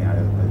said that,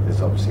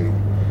 there's obviously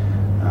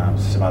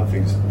some other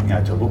things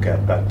to look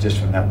at. But just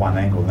from that one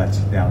angle, and that's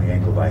the only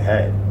angle they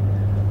had.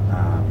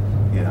 I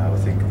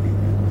think it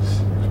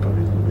was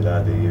probably a little bit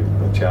hard to even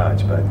got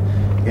charged, but.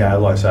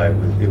 Like I say,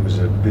 it was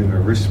a bit of a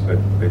risk,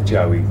 but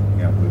Joey,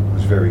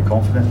 was very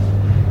confident.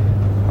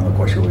 I'm not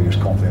quite sure he was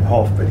confident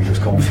Hoff, but he was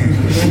confident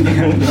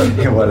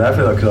in what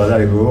happened, because I don't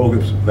think we were all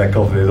that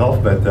confident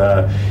Hoff, but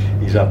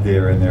he's up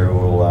there and they're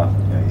all,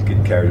 he's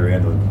getting carried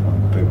around on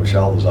people's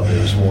shoulders up there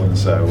this morning,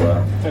 so,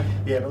 but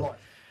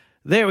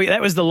that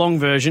was the long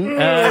version.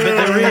 But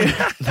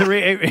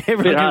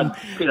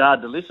bit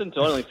hard to listen to.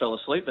 I only fell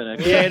asleep then.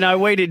 Actually. Yeah, no,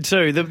 we did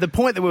too. The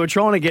point that we were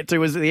trying to get to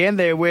was at the end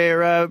there,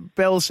 where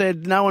Bell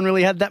said no one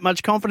really had that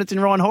much confidence in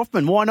Ryan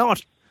Hoffman. Why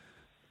not?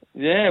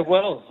 Yeah,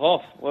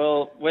 Hoff.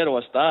 Well, where do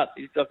I start?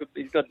 He can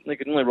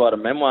only write a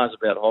memoirs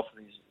about Hoff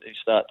and his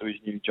start to his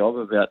new job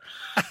about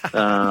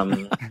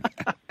some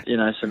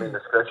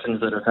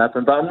indiscretions that have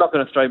happened. But I'm not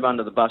going to throw him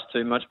under the bus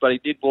too much. But he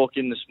did walk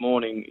in this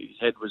morning. His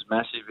head was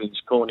massive. He's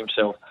calling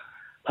himself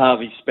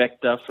Harvey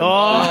Specter.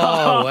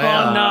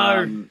 Wow.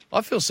 No.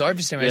 I feel sorry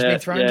for him. He's been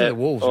thrown to the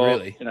wolves,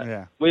 really.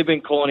 We've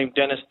been calling him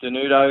Dennis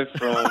Denudo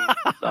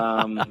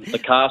from The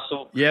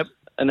Castle. Yep.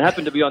 And it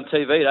happened to be on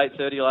TV at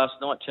 8:30 last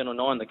night, Channel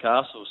 9, The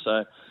Castle.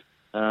 So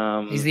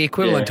he's the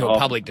equivalent to a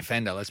public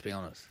defender, let's be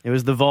honest. It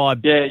was the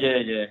vibe.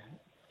 Yeah.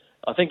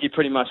 I think he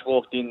pretty much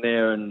walked in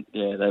there and,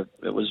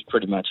 it was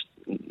pretty much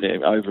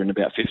over in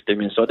about 15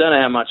 minutes. So I don't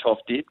know how much Hoff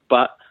did,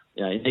 but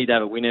you need to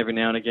have a win every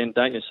now and again,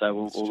 don't you?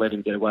 So we'll let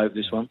him get away with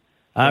this one.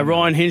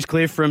 Ryan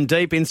Hinchcliffe from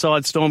deep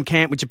inside Storm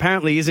Camp, which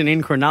apparently isn't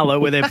in Cronulla,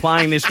 where they're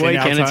playing this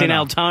weekend. It's in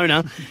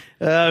Altona.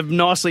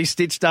 Nicely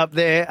stitched up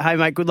there. Hey,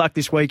 mate, good luck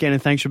this weekend,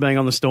 and thanks for being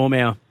on the Storm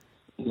Hour.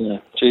 Yeah.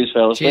 Cheers,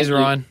 fellas. Cheers,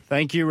 Ryan.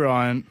 Thank you,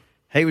 Ryan.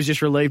 He was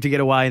just relieved to get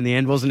away in the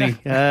end, wasn't he?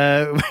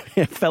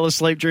 Fell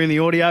asleep during the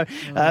audio.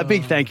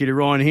 Big thank you to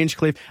Ryan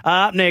Hinchcliffe.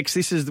 Up next,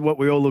 this is what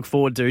we all look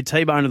forward to,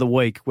 T-Bone of the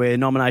Week, where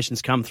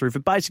nominations come through for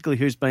basically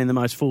who's been the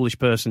most foolish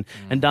person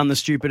and done the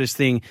stupidest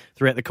thing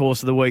throughout the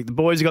course of the week. The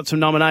boys have got some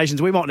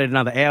nominations. We might need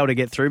another hour to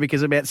get through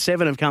because about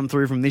 7 have come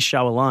through from this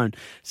show alone.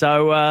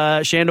 So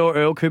Shandor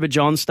Earl, Cooper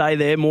John, stay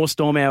there. More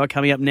Storm Hour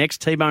coming up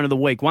next. T-Bone of the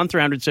Week,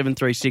 1300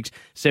 736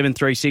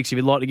 736. If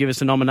you'd like to give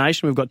us a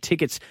nomination, we've got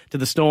tickets to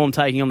the Storm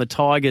taking on the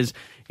Tigers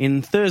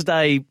in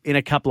Thursday in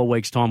a couple of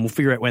weeks' time. We'll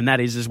figure out when that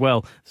is as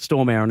well.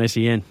 Storm Hour on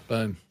SEN.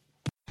 Boom.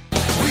 We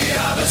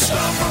are the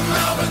Storm from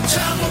Melbourne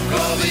town. We'll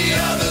blow the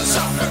others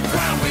off the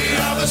ground. We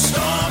are the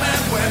Storm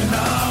and we're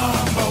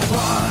number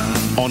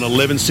one. On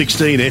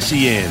 1116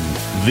 SEN,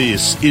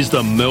 this is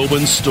the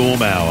Melbourne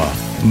Storm Hour.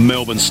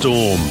 Melbourne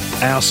Storm,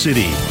 our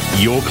city,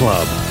 your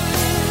club.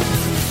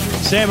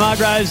 Sam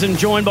Hargraves and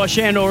joined by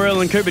Shandor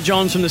Earl and Cooper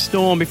Johns from the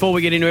Storm. Before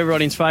we get into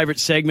everybody's favourite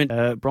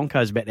segment,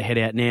 Broncos about to head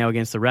out now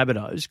against the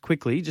Rabbitohs.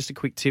 Quickly, just a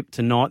quick tip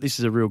tonight. This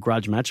is a real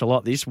grudge match. I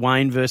like this.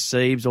 Wayne versus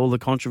Siebes, all the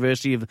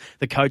controversy of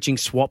the coaching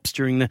swaps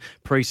during the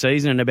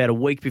pre-season and about a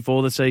week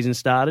before the season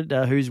started.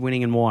 Who's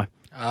winning and why?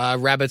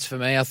 Rabbits for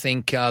me. I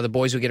think the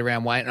boys will get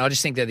around Wayne, and I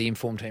just think they're the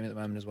informed team at the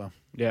moment as well.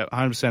 Yeah,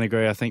 100%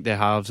 agree. I think their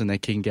halves and their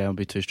kicking game will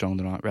be too strong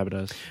tonight,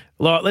 Rabbitohs.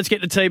 All right, let's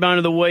get to T-Bone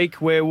of the Week,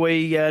 where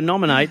we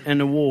nominate and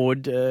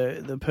award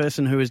the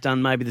person who has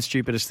done maybe the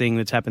stupidest thing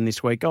that's happened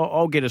this week.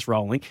 I'll get us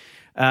rolling.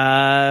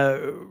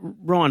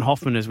 Ryan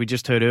Hoffman, as we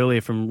just heard earlier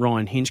from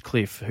Ryan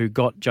Hinchcliffe, who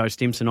got Joe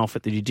Stimson off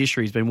at the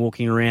judiciary, has been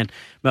walking around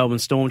Melbourne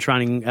Storm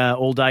training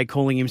all day,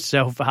 calling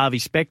himself Harvey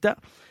Specter.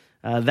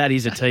 That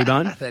is a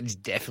T-bone. That is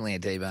definitely a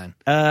T-bone.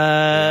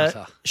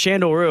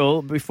 Shandor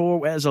Earl,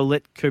 before, as I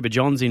let Cooper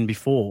Johns in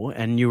before,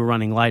 and you were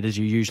running late as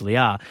you usually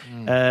are,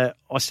 I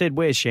said,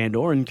 where's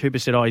Shandor? And Cooper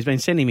said, he's been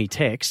sending me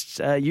texts.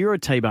 You're a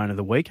T-bone of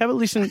the week. Have a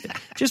listen.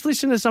 Just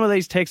listen to some of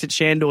these texts that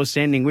Shandor's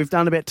sending. We've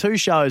done about 2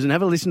 shows, and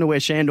have a listen to where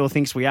Shandor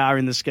thinks we are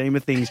in the scheme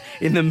of things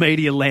in the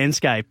media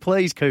landscape.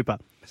 Please, Cooper.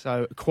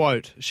 So,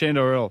 quote,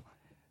 Shandor Earl,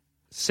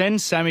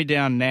 send Sammy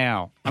down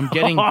now. I'm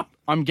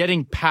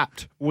getting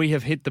papped. We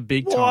have hit the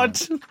big time.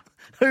 What?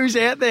 Who's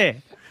out there?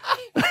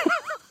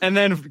 And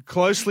then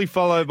closely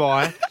followed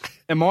by,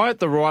 am I at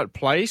the right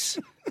place?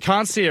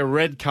 Can't see a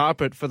red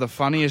carpet for the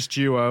funniest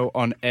duo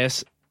on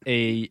SEN.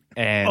 You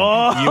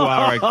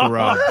are a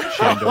grub,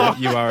 Shandor.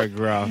 You are a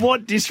grub.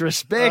 What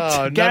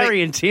disrespect.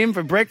 Gary and Tim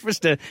for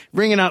breakfast are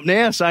ringing up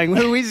now saying,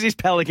 who is this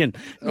pelican?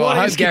 Well,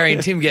 I hope Gary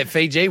and Tim get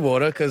Fiji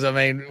water because, I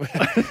mean,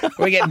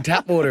 we're getting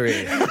tap water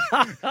here.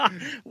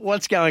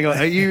 What's going on?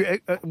 Are you?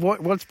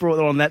 What's brought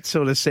on that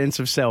sort of sense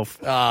of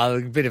self?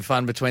 A bit of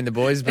fun between the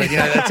boys, but,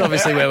 that's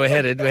obviously where we're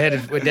headed.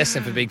 We're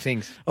destined for big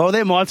things. Oh,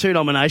 they're my 2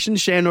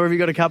 nominations. Shandor, have you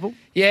got a couple?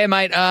 Yeah,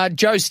 mate.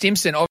 Joe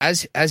Stimson,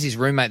 as his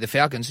roommate, the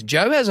Falcons,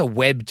 Joe has a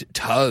webbed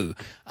toe.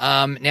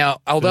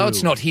 Now, although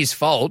it's not his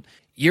fault,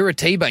 you're a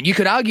T-bone. You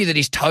could argue that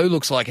his toe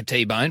looks like a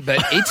T-bone, but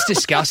it's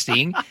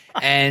disgusting,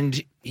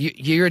 and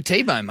you're a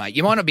T-bone, mate.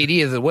 You might not be the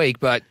Idiot of the Week,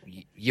 but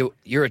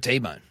you're a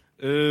T-bone.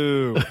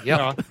 Ooh.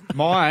 Yep.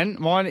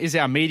 Mine is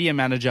our media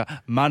manager,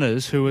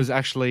 Munners, who was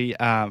actually,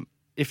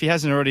 if he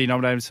hasn't already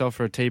nominated himself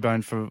for a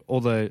T-bone for all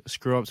the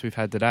screw-ups we've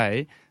had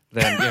today,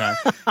 then,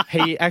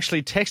 he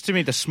actually texted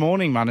me this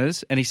morning,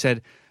 Munners, and he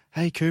said,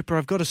 hey, Cooper,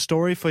 I've got a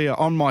story for you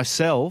on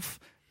myself.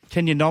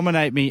 Can you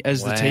nominate me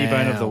as the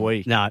T-bone of the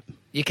week? No.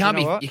 You can't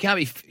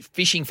be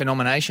fishing for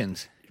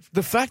nominations.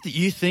 The fact that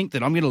you think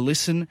that I'm going to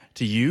listen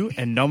to you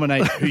and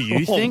nominate who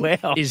you think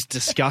is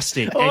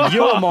disgusting. And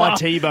you're my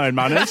T-bone,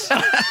 Munners.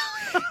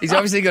 He's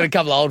obviously got a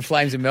couple of old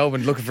flames in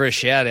Melbourne looking for a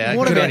shout-out.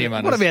 What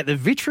about the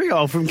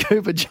vitriol from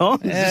Cooper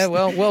Johns? Yeah,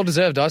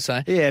 well-deserved, I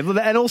say. Yeah,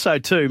 and also,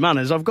 too,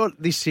 Munners, I've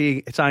got this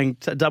here saying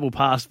double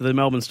pass for the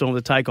Melbourne Storm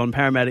to take on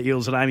Parramatta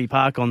Eels at Amy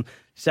Park on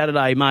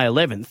Saturday, May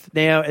 11th.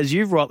 Now, as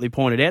you've rightly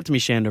pointed out to me,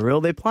 Shandor Earl,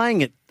 they're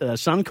playing at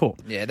Suncorp.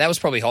 Yeah, that was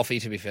probably Hoffy,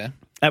 to be fair.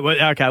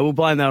 Okay, we'll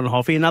blame that on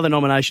Hoffy. Another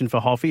nomination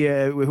for Hoffy.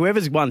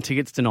 Whoever's won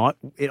tickets tonight,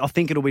 I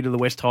think it'll be to the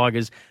West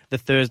Tigers the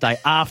Thursday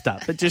after.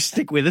 But just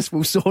stick with us.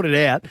 We'll sort it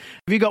out.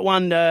 Have you got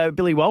one,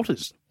 Billy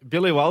Walters?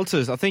 Billy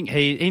Walters. I think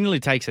he nearly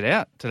takes it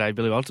out today,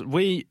 Billy Walters.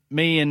 Me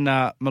and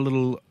my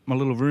little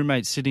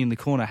roommate sitting in the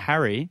corner,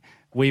 Harry,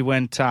 we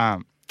went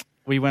over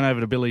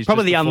to Billy's.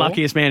 Probably the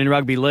unluckiest man in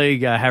rugby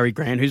league, Harry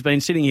Grant, who's been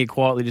sitting here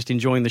quietly just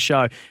enjoying the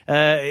show.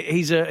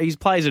 He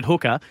plays at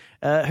hooker.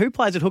 Who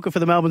plays at hooker for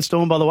the Melbourne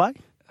Storm, by the way?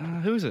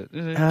 Who is it?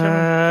 Is it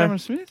Cameron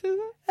Smith, is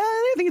it?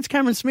 I think it's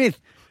Cameron Smith.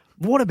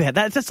 What about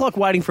that? That's like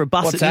waiting for a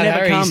bus that never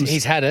Harry? comes.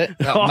 He's had it.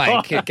 Oh,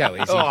 mate, go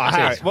easy.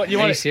 Harry, what you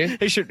want?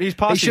 He's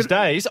past his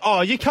days.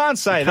 Oh, you can't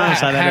say that.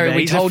 Harry,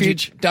 we told you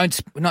don't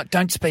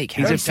speak.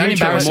 He's a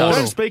future immortal.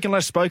 Don't speak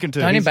unless spoken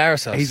to. Don't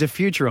embarrass us. He's a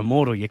future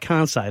immortal. You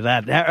can't say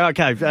that.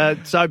 Okay,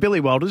 so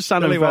Billy Walters,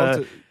 son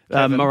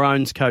of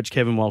Maroon's coach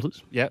Kevin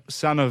Walters. Yep,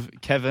 son of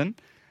Kevin.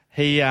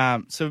 He.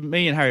 So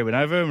me and Harry went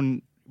over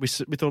and we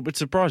thought we'd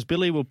surprise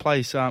Billy. We'll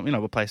play some.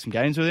 We'll play some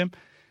games with him.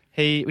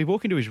 We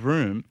walk into his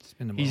room.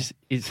 Spin the bottle.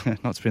 He's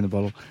not spin the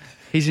bottle.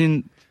 He's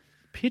in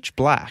pitch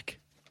black,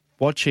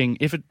 watching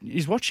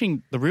he's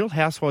watching The Real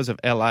Housewives of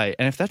LA,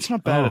 and if that's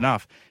not bad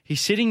enough,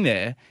 he's sitting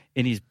there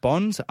in his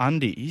Bonds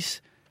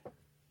undies,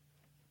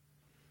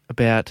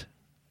 about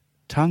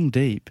tongue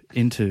deep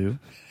into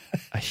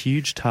a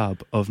huge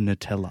tub of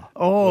Nutella.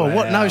 Oh, wow.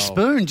 What? No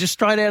spoon, just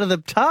straight out of the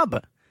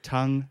tub.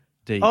 Tongue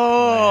deep.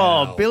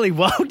 Oh, wow. Billy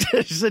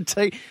Walters.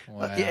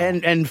 Wow.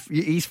 And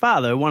his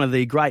father, one of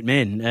the great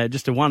men,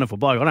 just a wonderful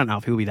bloke. I don't know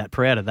if he'll be that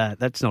proud of that.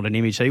 That's not an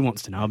image he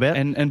wants to know about.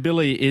 And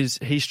Billy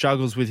he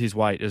struggles with his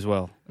weight as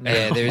well.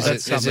 Yeah,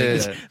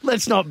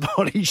 let's not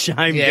body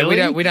shame. Yeah,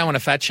 Billy. we don't want to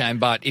fat shame,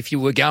 but if you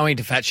were going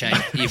to fat shame,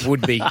 it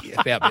would be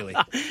about Billy.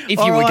 If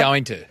you were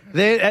going to.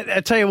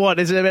 I tell you what,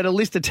 there's about a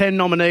list of 10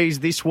 nominees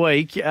this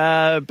week, but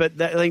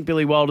I think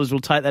Billy Walters will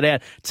take that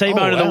out.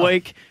 T-Bone of the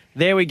week.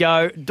 There we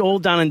go. All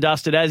done and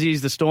dusted, as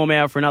is the Storm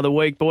Hour for another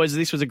week. Boys,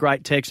 this was a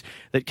great text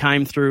that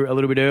came through a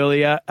little bit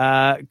earlier.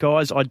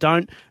 Guys,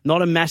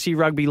 not a massive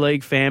rugby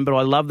league fan, but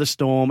I love the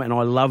Storm and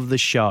I love the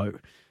show.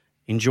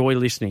 Enjoy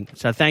listening.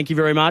 So thank you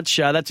very much.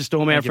 That's a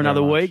Storm Hour for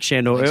another week.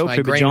 Shandor Earl,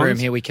 Cooper Green Johns. Room,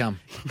 here we come.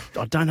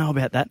 I don't know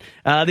about that.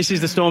 This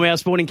is the Storm Hour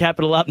Sporting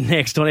Capital up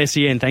next on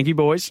SEN. Thank you,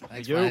 boys.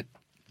 Thanks, mate.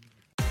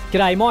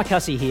 G'day, Mike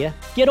Hussey here.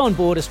 Get on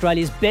board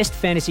Australia's best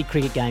fantasy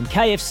cricket game,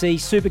 KFC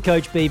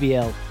Supercoach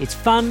BBL. It's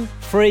fun,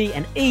 free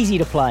and easy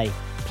to play.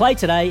 Play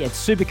today at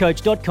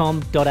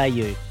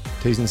supercoach.com.au.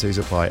 T's and C's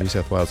apply. New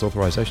South Wales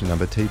authorisation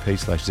number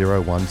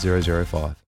TP/01005.